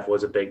did have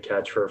was a big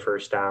catch for a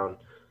first down.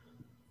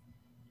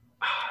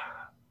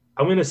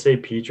 I'm going to say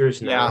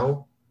Petrus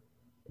now,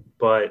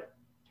 but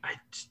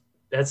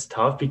that's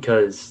tough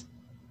because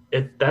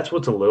that's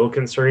what's a little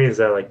concerning is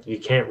that, you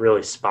can't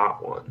really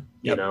spot one,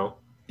 you know?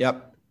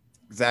 Yep.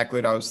 Exactly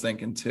what I was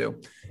thinking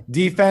too.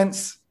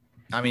 Defense,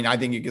 I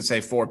think you could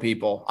say 4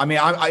 people.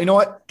 I you know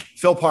what?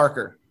 Phil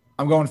Parker.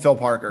 I'm going Phil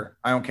Parker.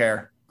 I don't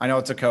care. I know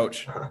it's a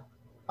coach.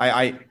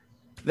 I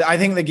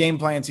think the game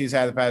plans he's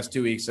had the past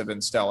 2 weeks have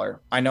been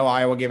stellar. I know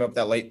Iowa gave up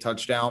that late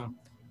touchdown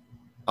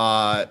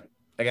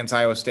against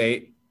Iowa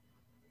State.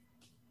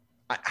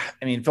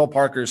 Phil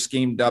Parker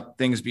schemed up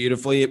things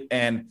beautifully,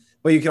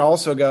 but you can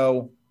also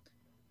go.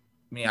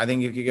 I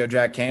think you could go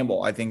Jack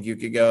Campbell. I think you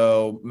could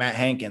go Matt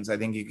Hankins. I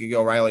think you could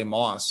go Riley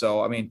Moss.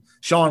 So,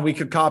 Sean, we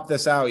could cop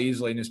this out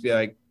easily and just be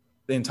like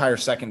the entire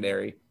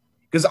secondary.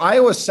 Because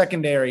Iowa's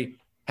secondary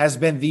has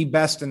been the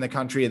best in the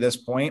country at this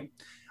point.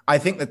 I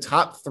think the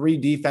top 3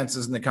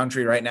 defenses in the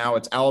country right now,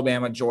 it's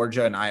Alabama,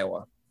 Georgia, and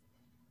Iowa.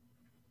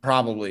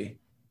 Probably.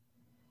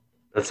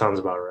 That sounds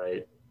about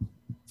right.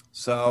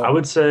 So I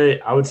would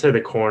say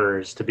the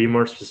corners. To be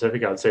more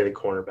specific, I would say the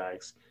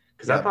cornerbacks.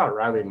 Because I thought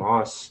Riley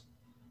Moss –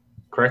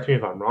 correct me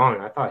if I'm wrong.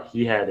 I thought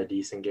he had a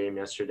decent game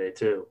yesterday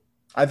too.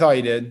 I thought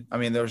he did.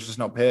 There was just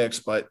no picks,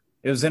 but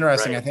it was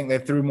interesting. Right. I think they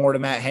threw more to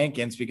Matt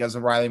Hankins because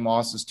of Riley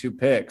Moss's 2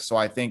 picks. So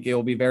I think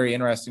it'll be very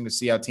interesting to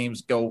see how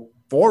teams go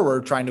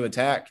forward trying to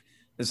attack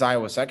this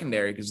Iowa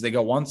secondary because they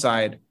go one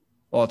side,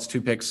 well, it's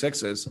 2 pick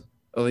sixes.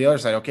 Or the other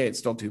side, okay, it's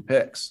still 2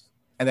 picks.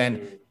 And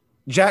then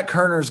Jack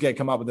Kerner's going to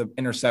come up with an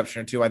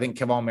interception or two. I think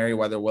Kevon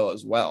Merriweather will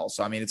as well.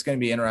 So, I mean, it's going to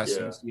be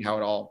interesting to see how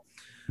it all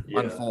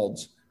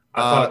unfolds.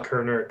 I thought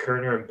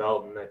Kerner and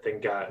Belton, I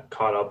think, got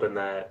caught up in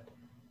that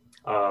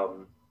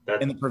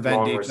in the prevent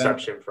long defense.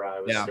 reception for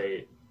Iowa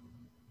State.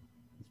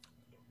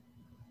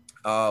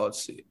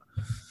 Let's see.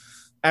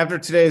 After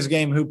today's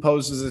game, who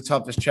poses the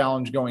toughest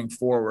challenge going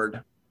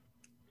forward?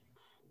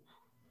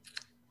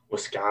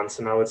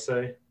 Wisconsin, I would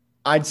say.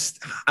 I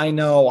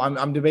know.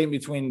 I'm debating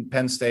between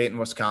Penn State and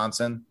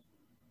Wisconsin.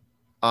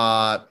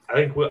 I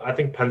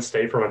think Penn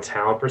State from a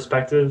talent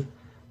perspective,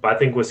 but I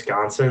think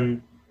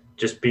Wisconsin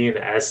just being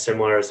as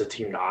similar as a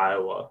team to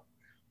Iowa.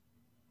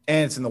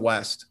 And it's in the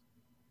West.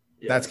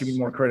 Yes. That's going to be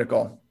more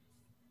critical.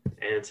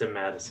 And it's in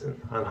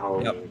Madison on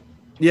Halloween.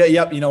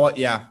 Yep. You know what?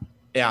 Yeah.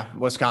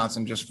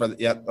 Wisconsin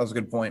that was a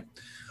good point.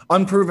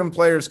 Unproven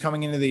players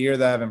coming into the year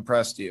that have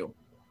impressed you.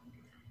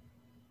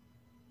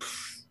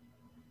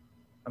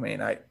 I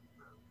mean, I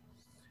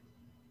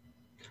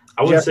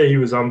would say he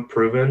was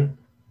unproven,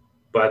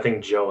 but I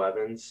think Joe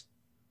Evans.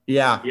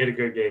 Yeah. He had a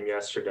good game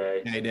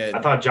yesterday. Yeah, he did.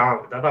 I thought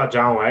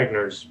John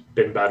Wagner's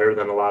been better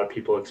than a lot of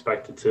people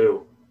expected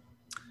too.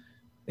 I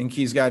think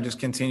he's got to just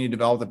continue to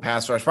develop the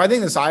pass rush. But I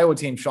think this Iowa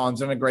team, Sean's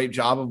done a great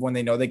job of when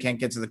they know they can't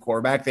get to the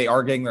quarterback, they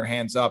are getting their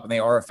hands up and they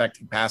are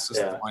affecting passes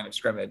at the line of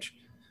scrimmage.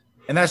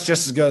 And that's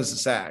just as good as the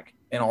sack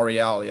in all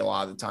reality a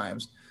lot of the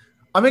times.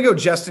 I'm going to go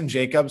Justin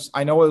Jacobs.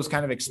 I know it was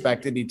kind of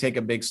expected he'd take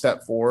a big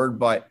step forward,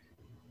 but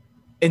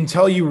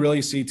until you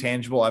really see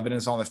tangible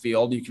evidence on the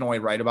field, you can only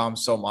write about him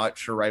so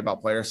much or write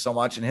about players so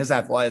much. And his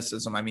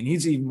athleticism, I mean,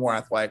 he's even more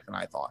athletic than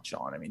I thought,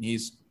 Sean. I mean,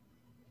 he's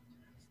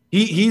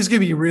going to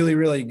be really,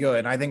 really good.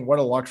 And I think what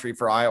a luxury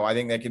for Iowa. I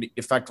think they could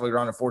effectively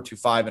run a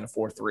 4-2-5 and a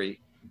 4-3.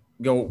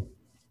 Go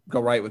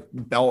right with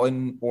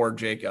Belton or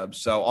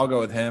Jacobs. So I'll go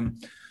with him.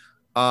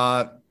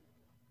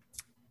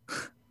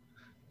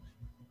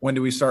 When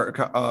do we start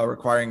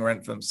requiring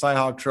rent from the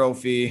Cyhawk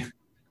Trophy?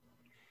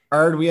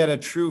 We had a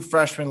true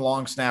freshman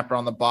long snapper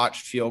on the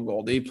botched field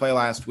goal. Did he play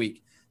last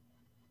week?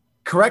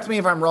 Correct me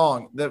if I'm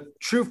wrong. The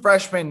true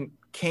freshman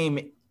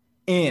came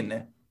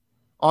in.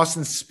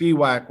 Austin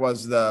Spiewak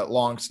was the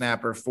long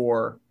snapper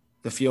for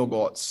the field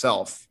goal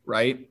itself,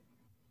 right?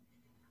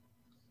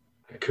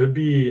 I could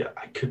be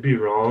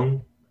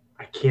wrong.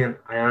 I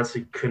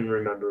honestly couldn't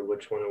remember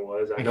which one it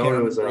was. I know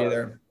it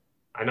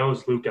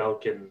was Luke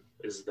Elkin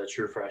is the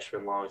true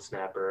freshman long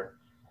snapper,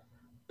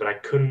 but I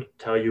couldn't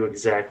tell you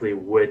exactly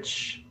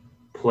which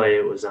play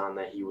it was on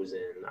that he was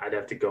in. I'd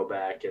have to go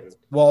back and.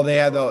 Well, they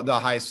had the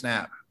high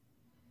snap.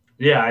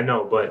 Yeah, I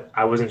know, but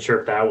I wasn't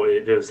sure if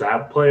it was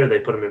that play or they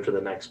put him in for the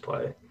next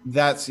play.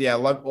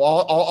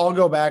 I'll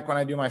go back when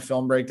I do my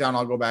film breakdown.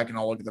 I'll go back and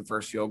I'll look at the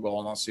first field goal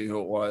and I'll see who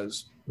it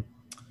was.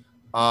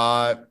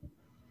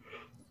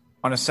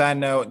 On a sad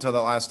note, until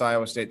the last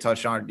Iowa State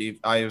touchdown,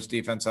 Iowa's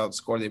defense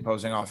outscored the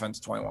opposing offense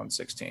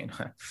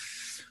 21-16.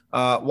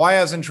 Why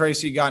hasn't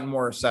Tracy gotten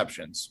more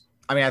receptions?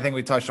 I mean, I think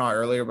we touched on it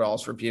earlier, but I'll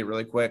just repeat it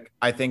really quick.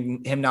 I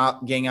think him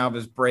not getting out of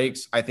his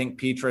breaks. I think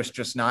Petrus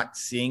just not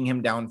seeing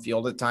him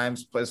downfield at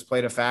times has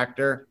played a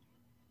factor.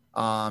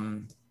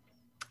 And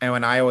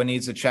when Iowa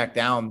needs to check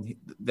down,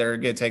 they're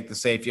going to take the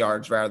safe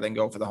yards rather than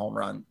go for the home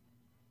run.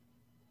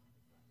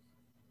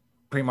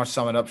 Pretty much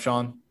sum it up,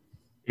 Sean.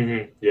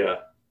 Mm-hmm. Yeah.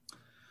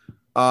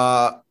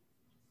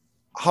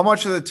 How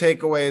much of the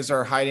takeaways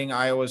are hiding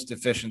Iowa's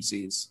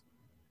deficiencies?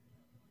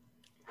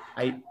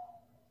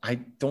 I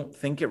don't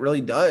think it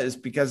really does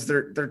because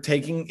they're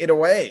taking it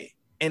away,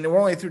 and we're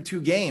only through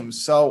 2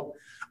 games. So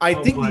I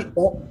think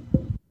go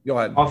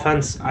ahead.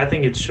 Offense. I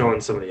think it's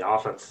showing some of the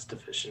offense's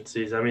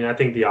deficiencies. I mean, I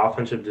think the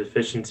offensive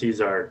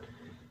deficiencies are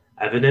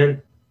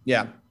evident.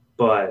 Yeah,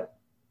 but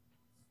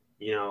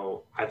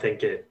I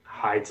think it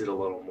hides it a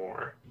little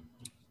more.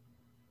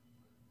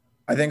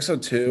 I think so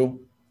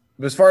too.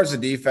 But as far as the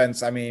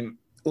defense, I mean,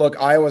 look,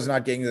 Iowa's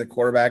not getting to the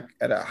quarterback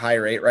at a high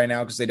rate right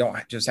now because they don't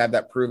just have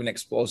that proven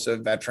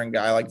explosive veteran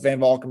guy. Like Van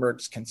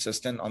Valkenburg's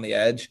consistent on the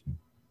edge,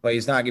 but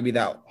he's not going to be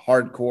that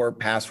hardcore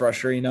pass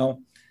rusher,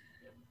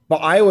 But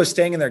Iowa's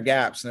staying in their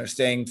gaps and they're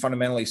staying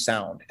fundamentally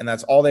sound, and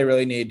that's all they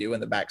really need to do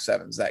in the back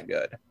seven's that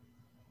good.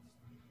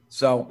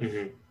 So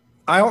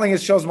I don't think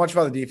it shows much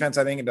about the defense.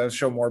 I think it does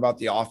show more about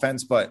the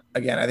offense. But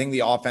again, I think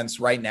the offense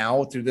right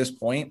now through this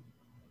point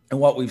and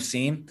what we've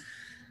seen,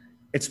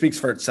 it speaks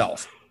for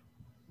itself.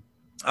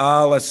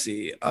 Let's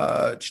see.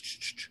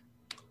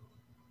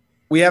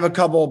 We have a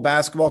couple of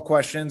basketball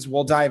questions.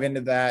 We'll dive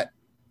into that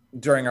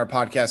during our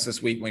podcast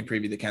this week when we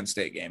preview the Kent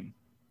State game.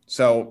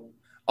 So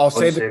I'll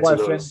save the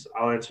question.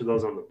 I'll answer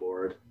those on the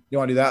board. You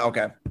want to do that?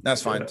 Okay.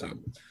 That's fine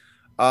too.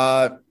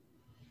 How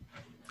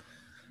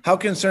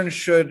concerned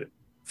should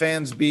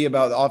fans be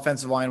about the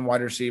offensive line,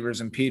 wide receivers,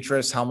 and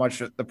Petrus? How much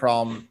the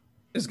problem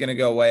is going to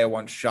go away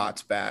once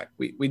shots back?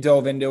 We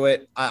dove into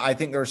it. I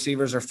think the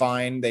receivers are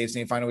fine. They just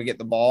need to find a way to get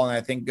the ball. And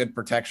I think good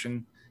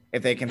protection,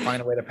 if they can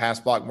find a way to pass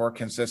block more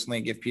consistently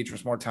and give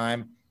Petrus more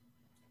time,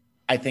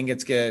 I think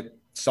it's good.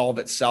 solve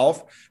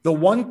itself. The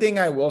one thing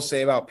I will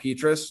say about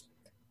Petrus,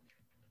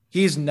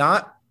 he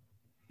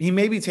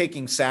may be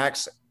taking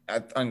sacks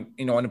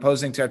in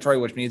opposing territory,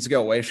 which needs to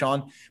go away,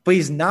 Sean, but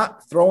he's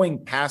not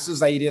throwing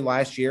passes that he did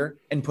last year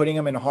and putting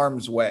them in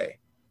harm's way.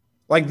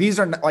 Like these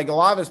are like a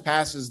lot of his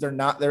passes, they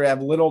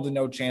have little to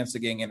no chance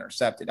of getting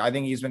intercepted. I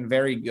think he's been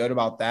very good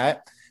about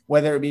that,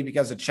 whether it be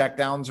because of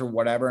checkdowns or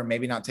whatever, and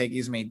maybe not taking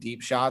as many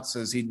deep shots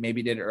as he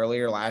maybe did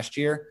earlier last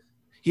year.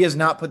 He has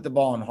not put the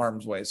ball in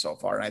harm's way so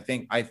far.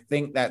 And I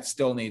think that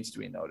still needs to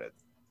be noted.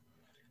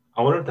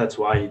 I wonder if that's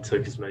why he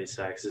took as many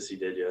sacks as he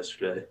did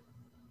yesterday.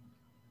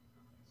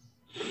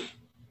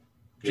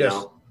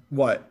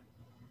 What?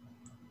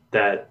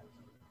 That,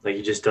 like,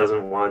 he just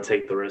doesn't want to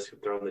take the risk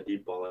of throwing the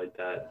deep ball like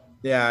that.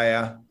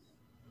 Yeah.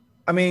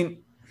 I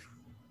mean,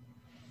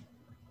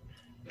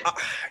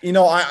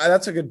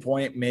 that's a good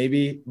point,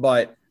 maybe.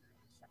 But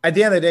at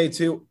the end of the day,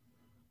 too,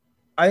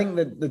 I think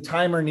that the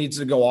timer needs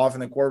to go off in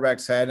the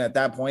quarterback's head. And at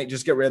that point,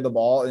 just get rid of the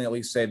ball and at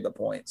least save the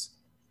points.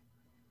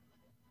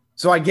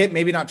 So I get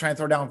maybe not trying to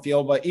throw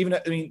downfield, but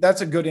that's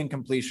a good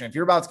incompletion. If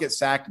you're about to get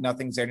sacked,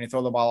 nothing's there, and you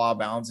throw the ball out of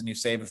bounds and you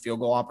save a field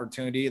goal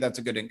opportunity, that's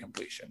a good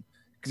incompletion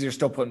because you're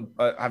still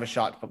have a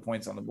shot to put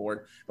points on the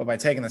board. But by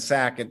taking the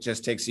sack, it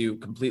just takes you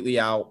completely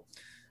out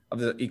of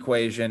the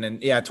equation.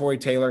 And yeah, Tory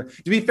Taylor,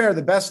 to be fair,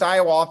 the best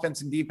Iowa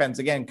offense and defense,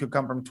 again, could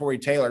come from Tory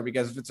Taylor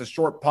because if it's a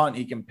short punt,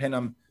 he can pin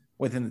them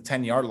within the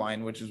 10-yard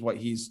line, which is what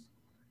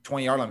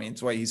 20-yard line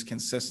means, what he's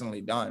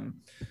consistently done.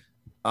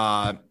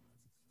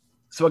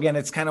 So again,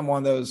 it's kind of one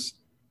of those,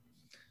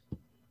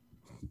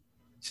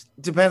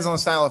 depends on the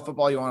style of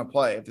football you want to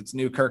play. If it's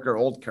new Kirk or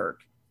old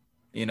Kirk,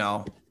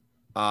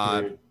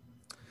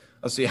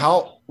 Let's see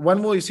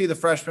when will you see the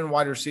freshman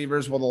wide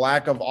receivers? Will the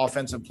lack of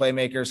offensive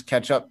playmakers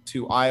catch up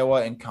to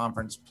Iowa in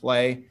conference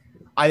play?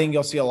 I think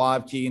you'll see a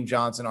lot of Keegan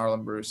Johnson,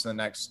 Arlen Bruce in the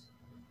next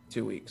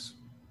 2 weeks.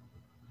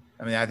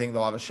 I think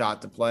they'll have a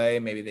shot to play.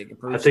 Maybe they can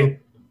prove. I think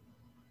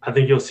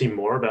you'll see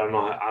more, but I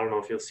don't know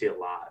if you'll see a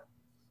lot.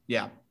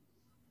 Yeah.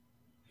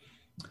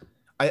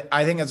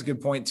 I think that's a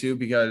good point too,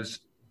 because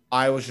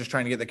Iowa's just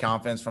trying to get the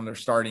confidence from their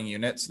starting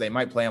units. They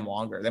might play them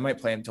longer. They might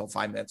play them until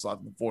 5 minutes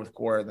left in the fourth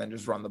quarter, then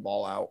just run the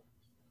ball out.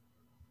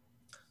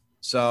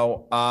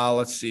 So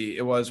let's see.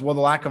 Will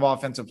the lack of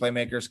offensive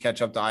playmakers catch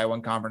up to Iowa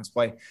in conference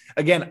play?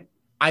 Again,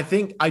 I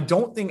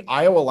don't think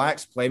Iowa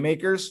lacks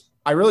playmakers.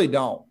 I really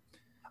don't.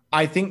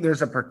 I think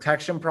there's a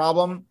protection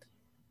problem,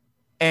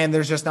 and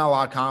there's just not a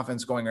lot of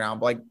confidence going around.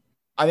 But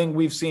I think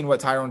we've seen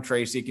what Tyrone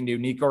Tracy can do.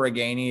 Nico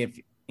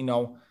Reganey,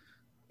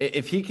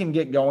 if he can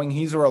get going,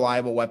 he's a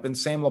reliable weapon.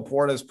 Sam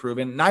Laporta has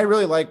proven. And I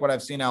really like what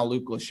I've seen out of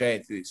Luke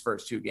Lachey through these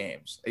first 2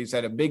 games. He's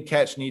had a big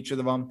catch in each of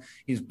them.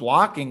 He's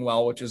blocking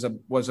well, which was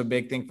a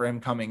big thing for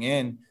him coming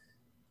in.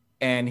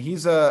 And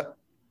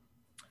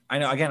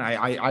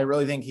I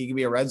really think he can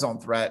be a red zone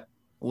threat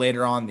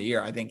later on in the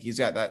year. I think he's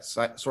got that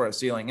sort of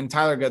ceiling. And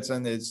Tyler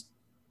Goodson is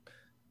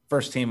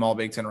first team all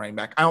Big Ten running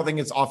back. I don't think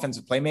it's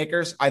offensive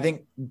playmakers. I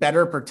think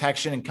better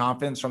protection and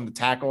confidence from the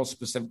tackles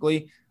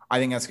specifically. I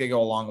think that's going to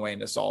go a long way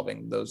into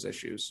solving those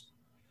issues.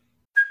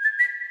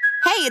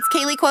 Hey, it's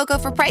Kaylee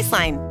Cuoco for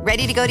Priceline.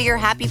 Ready to go to your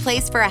happy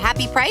place for a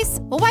happy price?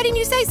 Well, why didn't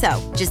you say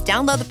so? Just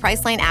download the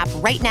Priceline app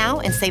right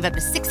now and save up to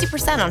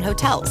 60% on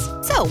hotels.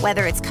 So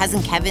whether it's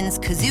Cousin Kevin's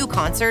Kazoo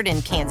Concert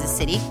in Kansas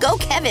City, go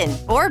Kevin,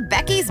 or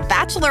Becky's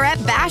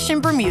Bachelorette Bash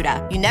in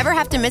Bermuda, you never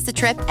have to miss a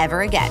trip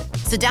ever again.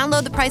 So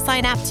download the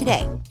Priceline app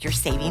today. Your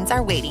savings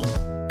are waiting.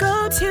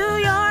 Go to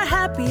your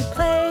happy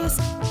place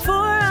for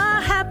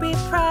a happy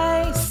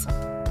price.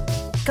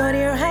 Go to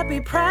your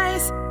happy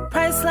price,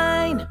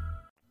 Priceline.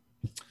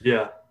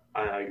 Yeah,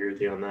 I agree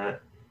with you on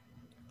that.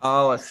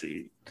 Let's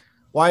see.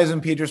 Why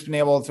hasn't Petrus been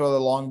able to throw the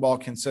long ball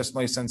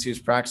consistently since he was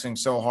practicing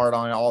so hard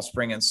on it all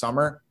spring and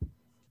summer?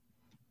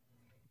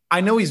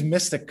 I know he's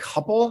missed a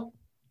couple,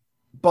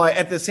 but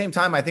at the same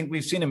time, I think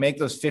we've seen him make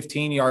those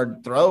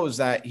 15-yard throws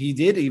that he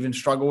did even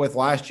struggle with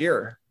last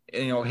year.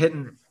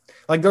 Hitting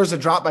like there was a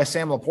drop by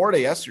Sam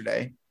Laporta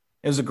yesterday.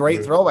 It was a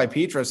great throw by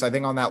Petrus, I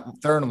think, on that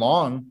 3rd and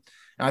long.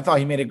 And I thought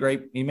he made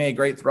a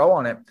great throw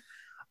on it.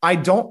 I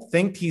don't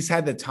think he's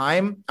had the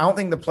time. I don't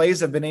think the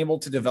plays have been able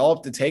to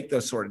develop to take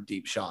those sort of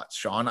deep shots,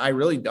 Sean. I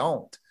really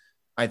don't.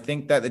 I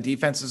think that the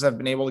defenses have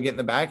been able to get in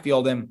the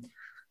backfield. And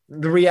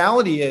the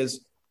reality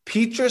is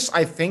Petrus,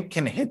 I think,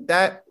 can hit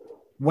that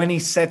when he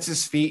sets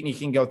his feet and he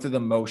can go through the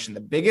motion. The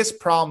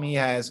biggest problem he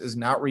has is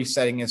not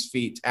resetting his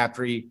feet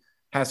after he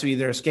has to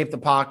either escape the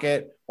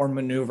pocket or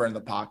maneuver in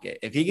the pocket.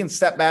 If he can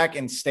step back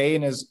and stay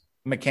in his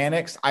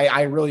mechanics,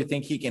 I really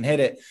think he can hit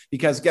it,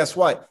 because guess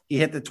what? He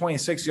hit the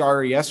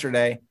 26-yarder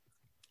yesterday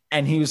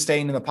and he was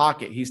staying in the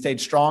pocket. He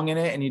stayed strong in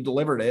it and he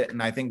delivered it. And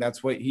I think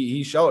that's what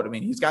he showed.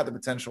 He's got the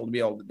potential to be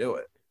able to do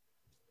it.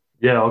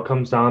 Yeah, it all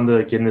comes down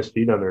to getting his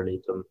feet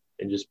underneath him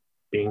and just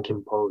being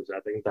composed. I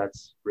think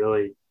that's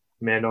really,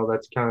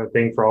 that's kind of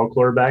thing for all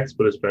quarterbacks,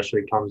 but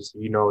especially comes,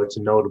 it's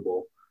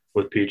notable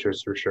with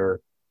Petrus for sure.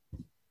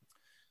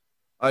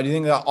 Do you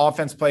think the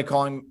offense play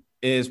calling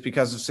is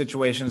because of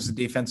situations the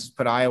defense has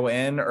put Iowa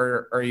in,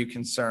 or are you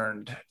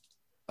concerned?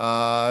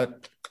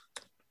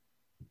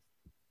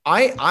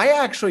 I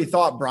actually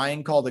thought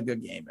Brian called a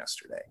good game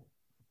yesterday.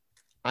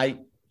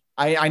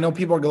 I know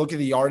people are going to look at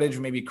the yardage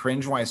and maybe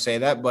cringe when I say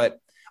that, but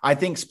I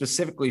think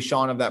specifically,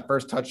 Sean, of that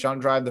first touchdown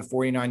drive, the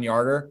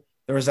 49-yarder,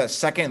 there was that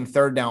second and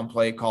third down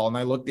play call, and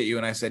I looked at you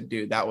and I said,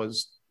 dude,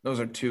 those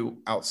are two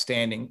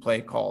outstanding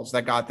play calls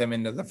that got them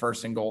into the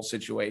first and goal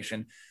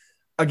situation.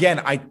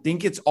 Again, I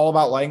think it's all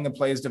about letting the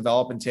plays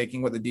develop and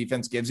taking what the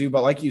defense gives you.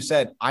 But like you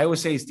said, Iowa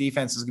State's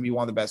defense is going to be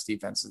one of the best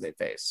defenses they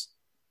face.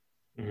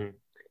 Mm-hmm.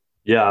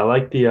 Yeah, I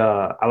like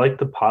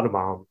the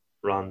Potabom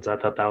runs. I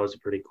thought that was a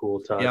pretty cool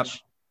touch. Yep.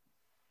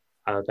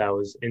 I thought that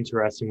was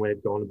interesting way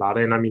of going about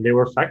it. And I mean, they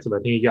were effective. I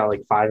think he got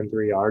like 5 and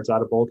 3 yards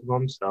out of both of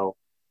them. So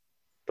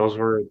those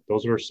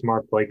were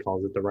smart play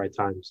calls at the right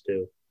times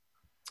too.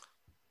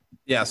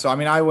 Yeah. So, I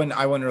mean, I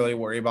wouldn't really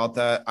worry about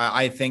that.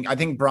 I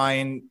think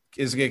Brian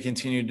is going to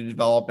continue to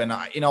develop. And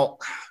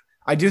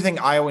I do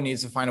think Iowa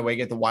needs to find a way to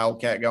get the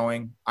Wildcat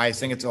going. I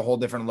think it's a whole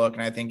different look,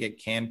 and I think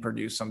it can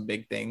produce some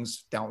big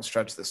things down the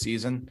stretch of the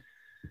season.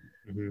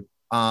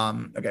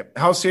 Mm-hmm. Okay.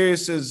 How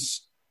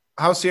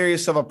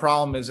serious of a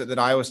problem is it that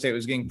Iowa State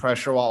was getting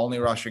pressure while only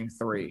rushing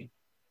 3?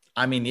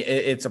 I mean,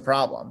 it's a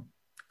problem.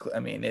 I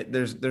mean,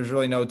 there's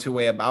really no two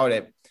way about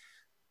it,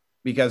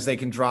 because they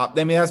can drop.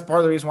 I mean, that's part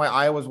of the reason why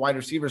Iowa's wide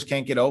receivers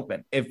can't get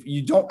open. If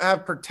you don't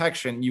have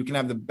protection, you can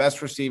have the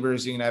best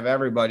receivers, you can have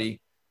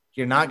everybody.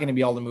 You're not going to be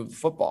able to move the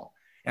football.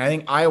 And I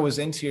think Iowa's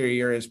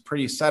interior is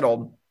pretty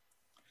settled.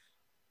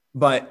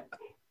 But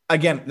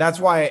again, that's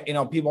why,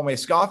 people may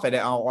scoff at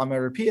it. I'm going to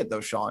repeat it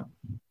though, Sean.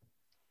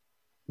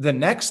 The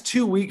next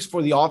 2 weeks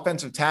for the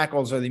offensive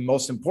tackles are the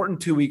most important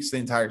 2 weeks of the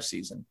entire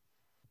season.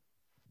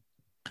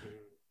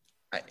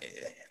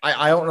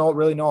 I don't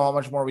really know how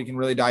much more we can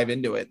really dive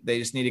into it. They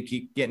just need to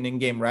keep getting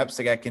in-game reps.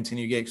 They got to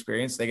continue to get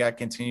experience. They got to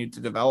continue to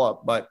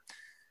develop. But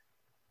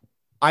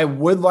I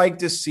would like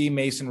to see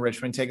Mason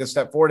Richman take a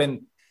step forward.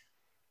 And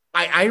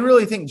I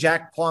really think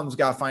Jack Plum's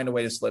got to find a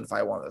way to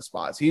solidify one of those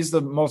spots. He's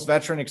the most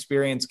veteran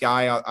experienced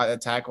guy at a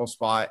tackle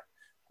spot.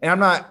 And I'm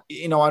not,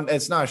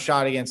 it's not a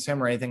shot against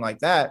him or anything like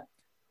that.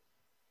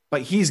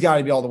 But he's got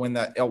to be able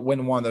to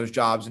win one of those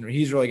jobs. And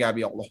he's really got to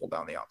be able to hold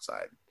down the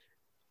outside.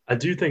 I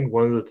do think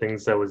one of the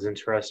things that was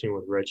interesting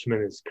with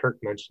Richmond is Kirk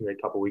mentioned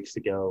a couple weeks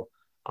ago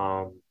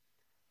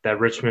that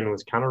Richmond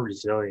was kind of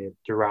resilient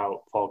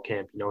throughout fall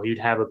camp. He'd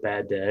have a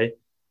bad day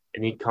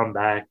and he'd come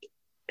back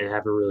and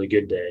have a really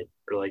good day,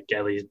 or like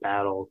at least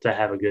battle to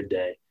have a good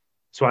day.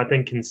 So I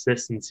think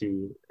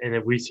consistency, and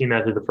if we've seen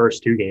that through the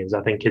first 2 games,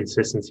 I think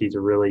consistency is a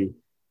really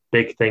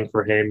big thing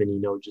for him.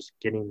 And, just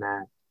getting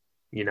that,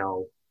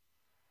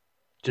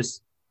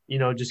 just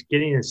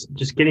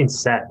getting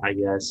set, I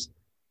guess,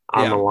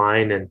 on the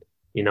line, and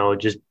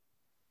just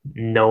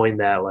knowing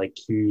that like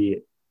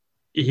he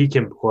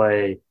can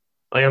play.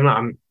 Like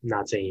I'm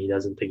not saying he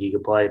doesn't think he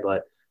can play,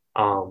 but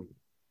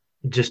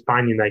just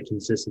finding that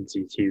consistency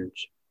is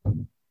huge.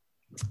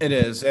 It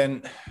is,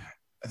 and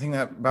I think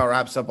that about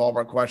wraps up all of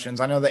our questions.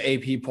 I know the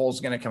AP poll is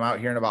going to come out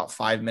here in about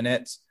 5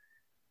 minutes.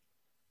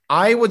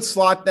 I would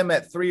slot them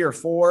at 3 or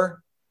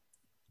 4,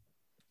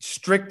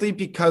 strictly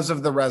because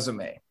of the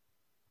resume.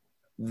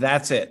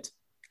 That's it,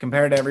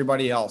 compared to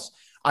everybody else.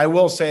 I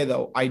will say,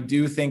 though, I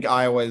do think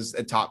Iowa is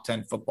a top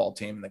 10 football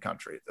team in the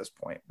country at this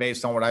point,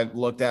 based on what I've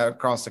looked at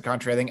across the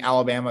country. I think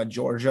Alabama,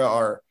 Georgia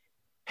are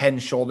head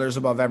and shoulders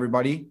above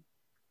everybody.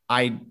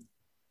 I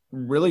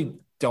really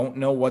don't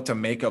know what to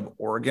make of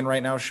Oregon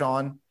right now,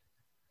 Sean.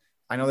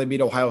 I know they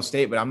beat Ohio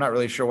State, but I'm not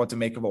really sure what to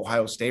make of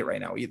Ohio State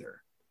right now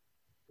either.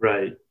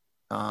 Right.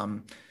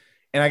 And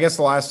I guess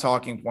the last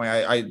talking point,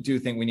 I do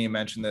think we need to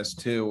mention this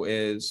too,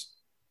 is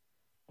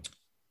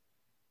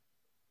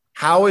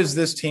how is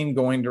this team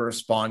going to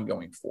respond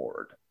going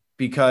forward?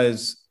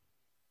 Because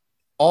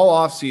all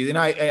offseason,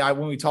 I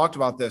when we talked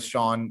about this,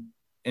 Sean,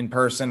 in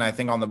person, I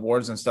think on the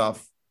boards and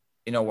stuff,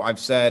 I've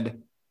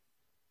said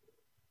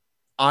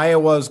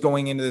Iowa's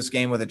going into this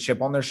game with a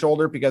chip on their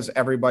shoulder because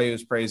everybody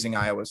was praising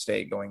Iowa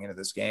State going into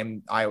this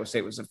game. Iowa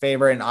State was a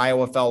favorite, and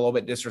Iowa felt a little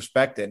bit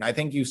disrespected. And I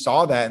think you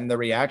saw that in the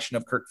reaction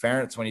of Kirk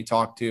Ferentz when he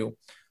talked to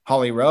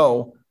Holly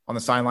Rowe on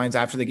the sidelines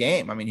after the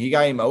game. I mean, he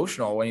got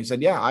emotional when he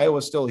said, yeah,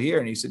 Iowa's still here.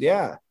 And he said,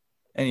 yeah.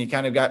 And he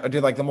kind of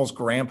did like the most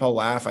grandpa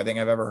laugh I think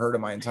I've ever heard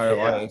in my entire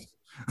life.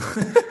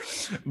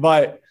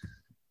 But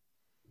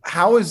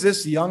how is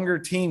this younger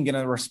team going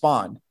to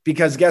respond?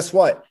 Because guess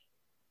what?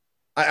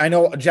 I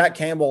know Jack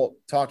Campbell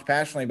talked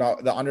passionately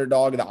about the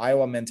underdog, the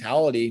Iowa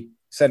mentality,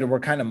 said we're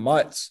kind of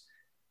mutts.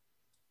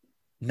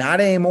 Not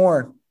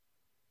anymore.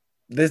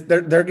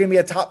 They're going to be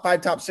a top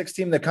 5, top 6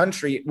 team in the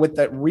country with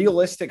the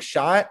realistic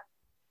shot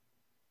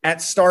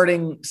at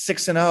starting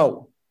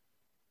 6-0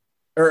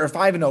 or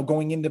 5-0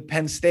 going into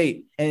Penn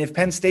State. And if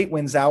Penn State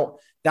wins out,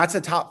 that's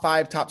a top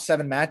 5, top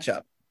 7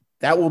 matchup.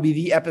 That will be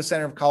the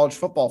epicenter of college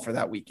football for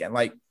that weekend.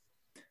 Like,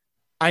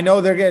 I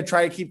know they're going to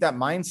try to keep that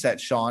mindset,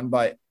 Sean,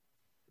 but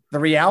the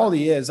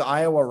reality is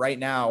Iowa right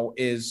now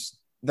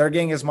they're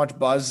getting as much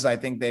buzz as I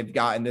think they've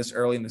gotten this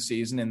early in the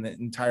season in the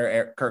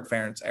entire Kirk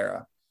Ferentz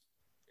era.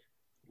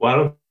 Well, I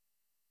don't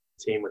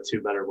team with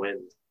 2 better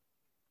wins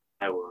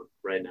Iowa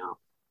right now.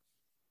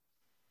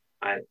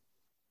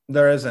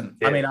 There isn't.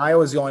 Yeah. I mean,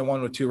 Iowa's the only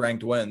one with 2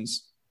 ranked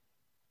wins.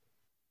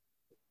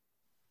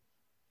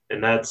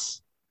 And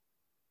that's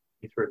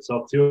for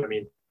itself too. I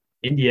mean,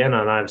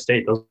 Indiana and Iowa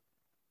State, those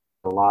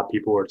a lot of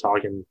people were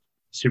talking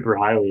super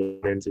highly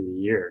into the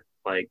year.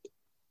 Like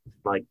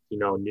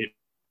new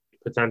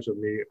potential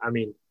new. I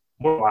mean,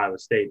 more Iowa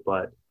State,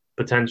 but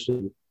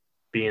potentially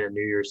being a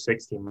New Year's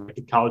Six team, like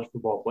a college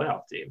football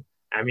playoff team.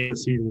 I mean, the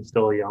season's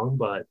still young,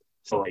 but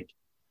so like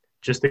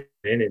just to get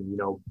in and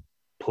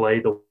play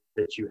the way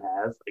that you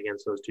have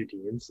against those 2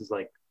 teams is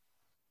like,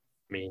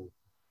 I mean,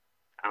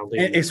 I don't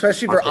think,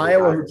 especially for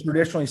Iowa, who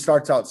traditionally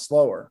starts out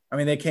slower. I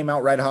mean, they came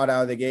out red hot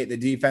out of the gate. The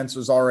defense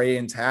was already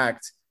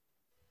intact.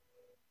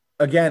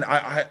 Again,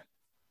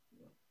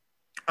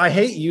 I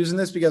hate using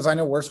this because I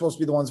know we're supposed to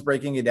be the ones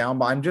breaking it down,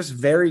 but I'm just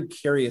very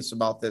curious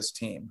about this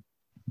team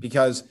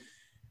because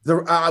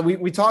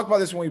we talked about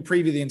this when we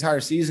preview the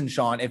entire season,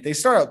 Sean. If they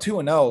start out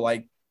 2-0,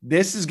 like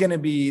this is going to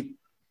be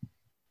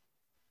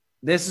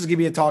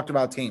a talked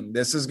about team.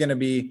 This is going to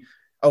be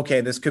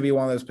okay. This could be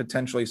one of those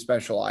potentially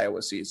special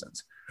Iowa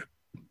seasons.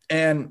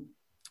 And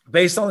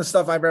based on the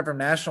stuff I've read from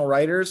national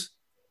writers,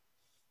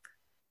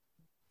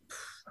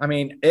 I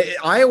mean,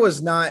 Iowa's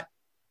not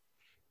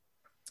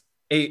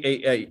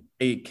a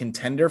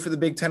contender for the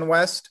Big Ten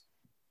West.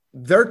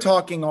 They're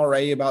talking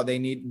already about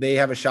they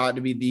have a shot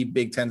to be the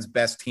Big Ten's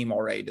best team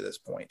already to this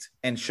point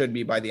and should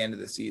be by the end of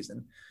the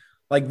season.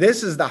 Like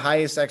this is the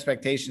highest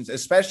expectations,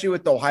 especially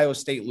with Ohio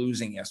State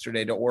losing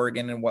yesterday to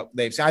Oregon and what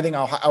they've said. I think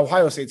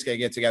Ohio State's going to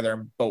get together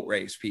and boat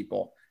race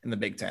people in the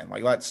Big Ten.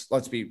 Like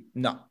let's be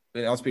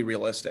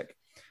realistic.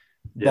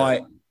 Yeah.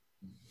 But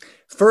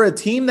for a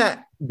team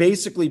that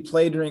basically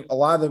played during a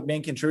lot of the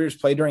main contributors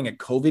played during a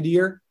COVID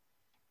year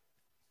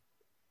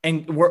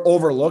and were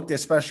overlooked,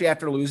 especially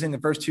after losing the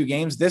first 2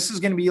 games, this is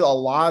going to be a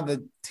lot of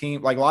the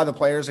team, like a lot of the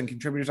players and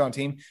contributors on the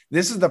team.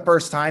 This is the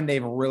first time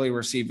they've really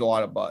received a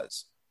lot of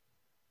buzz.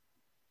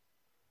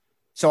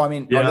 So, I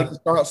mean, are they going to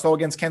start out slow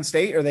against Kent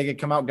State or they could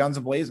come out guns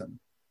a-blazing?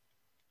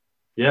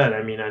 Yeah,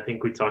 I mean, I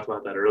think we talked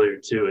about that earlier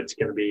too. It's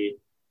going to be,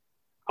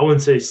 I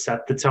wouldn't say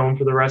set the tone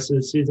for the rest of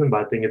the season,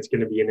 but I think it's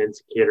going to be an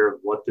indicator of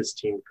what this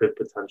team could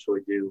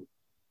potentially do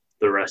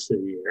the rest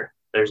of the year.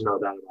 There's no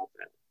doubt about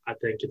that. I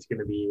think it's going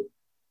to be,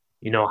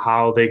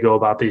 how they go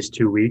about these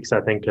 2 weeks,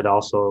 I think could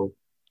also,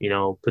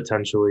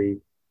 potentially,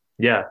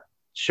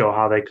 show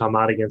how they come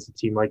out against a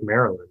team like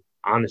Maryland,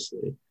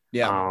 honestly.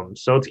 Yeah.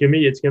 So it's going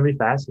to be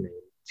fascinating.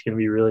 It's going to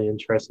be really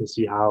interesting to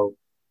see how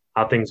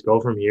things go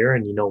from here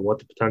and, what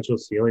the potential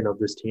ceiling of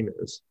this team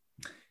is.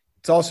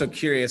 It's also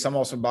curious. I'm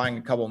also buying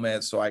a couple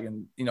minutes so I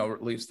can,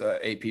 release the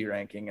AP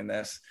ranking in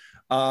this.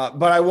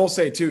 But I will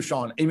say too,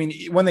 Sean, I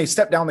mean, when they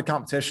step down the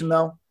competition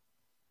though,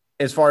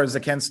 as far as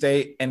the Kent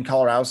State and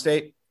Colorado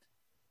State,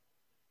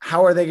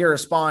 how are they going to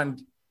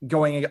respond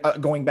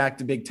going back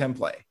to Big Ten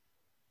play?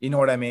 You know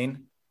what I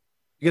mean?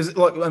 Because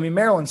look, I mean,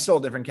 Maryland's still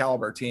a different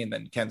caliber team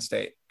than Kent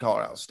State,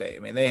 Colorado State. I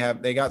mean,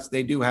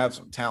 they do have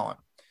some talent.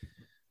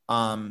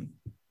 I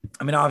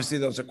mean, obviously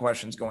those are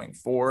questions going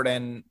forward.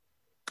 And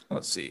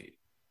let's see.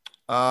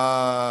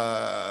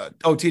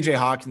 TJ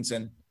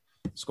Hawkinson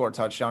scored a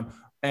touchdown.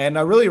 And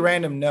a really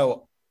random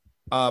note,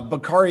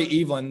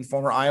 Bakari Evelyn,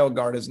 former Iowa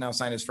guard, has now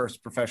signed his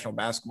first professional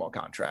basketball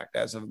contract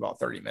as of about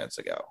 30 minutes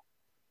ago.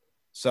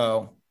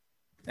 So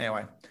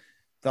anyway,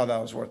 thought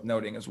that was worth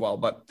noting as well.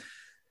 But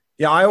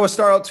yeah, Iowa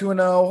start out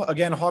 2-0.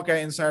 Again,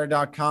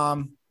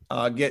 HawkeyeInsider.com.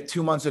 Get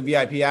 2 months of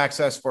VIP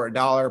access for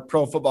 $1.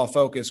 Pro Football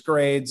Focus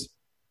grades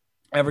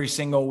every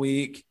single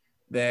week.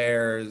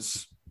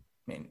 There's,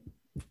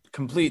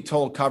 complete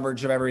total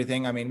coverage of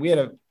everything. I mean, we had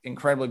an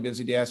incredibly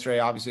busy day yesterday.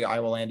 Obviously,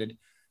 Iowa landed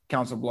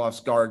Council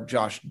Bluffs guard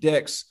Josh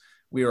Dix.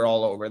 We were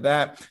all over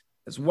that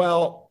as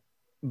well.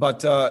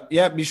 But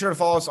be sure to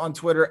follow us on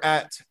Twitter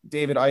at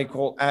David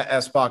Eichel, at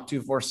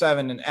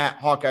SBach247, and at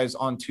Hawkeyes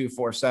on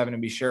 247.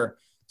 And be sure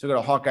to go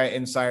to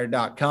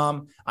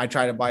HawkeyeInsider.com. I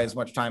try to buy as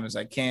much time as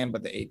I can,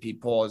 but the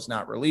AP poll is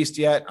not released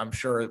yet. I'm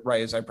sure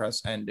right as I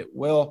press end, it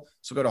will.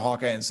 So go to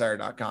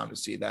HawkeyeInsider.com to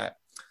see that.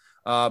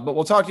 But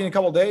we'll talk to you in a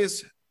couple of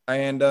days,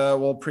 and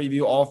we'll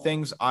preview all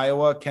things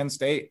Iowa, Kent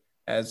State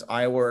as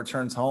Iowa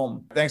returns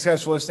home. Thanks,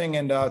 guys, for listening,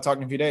 and talk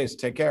in a few days.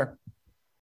 Take care.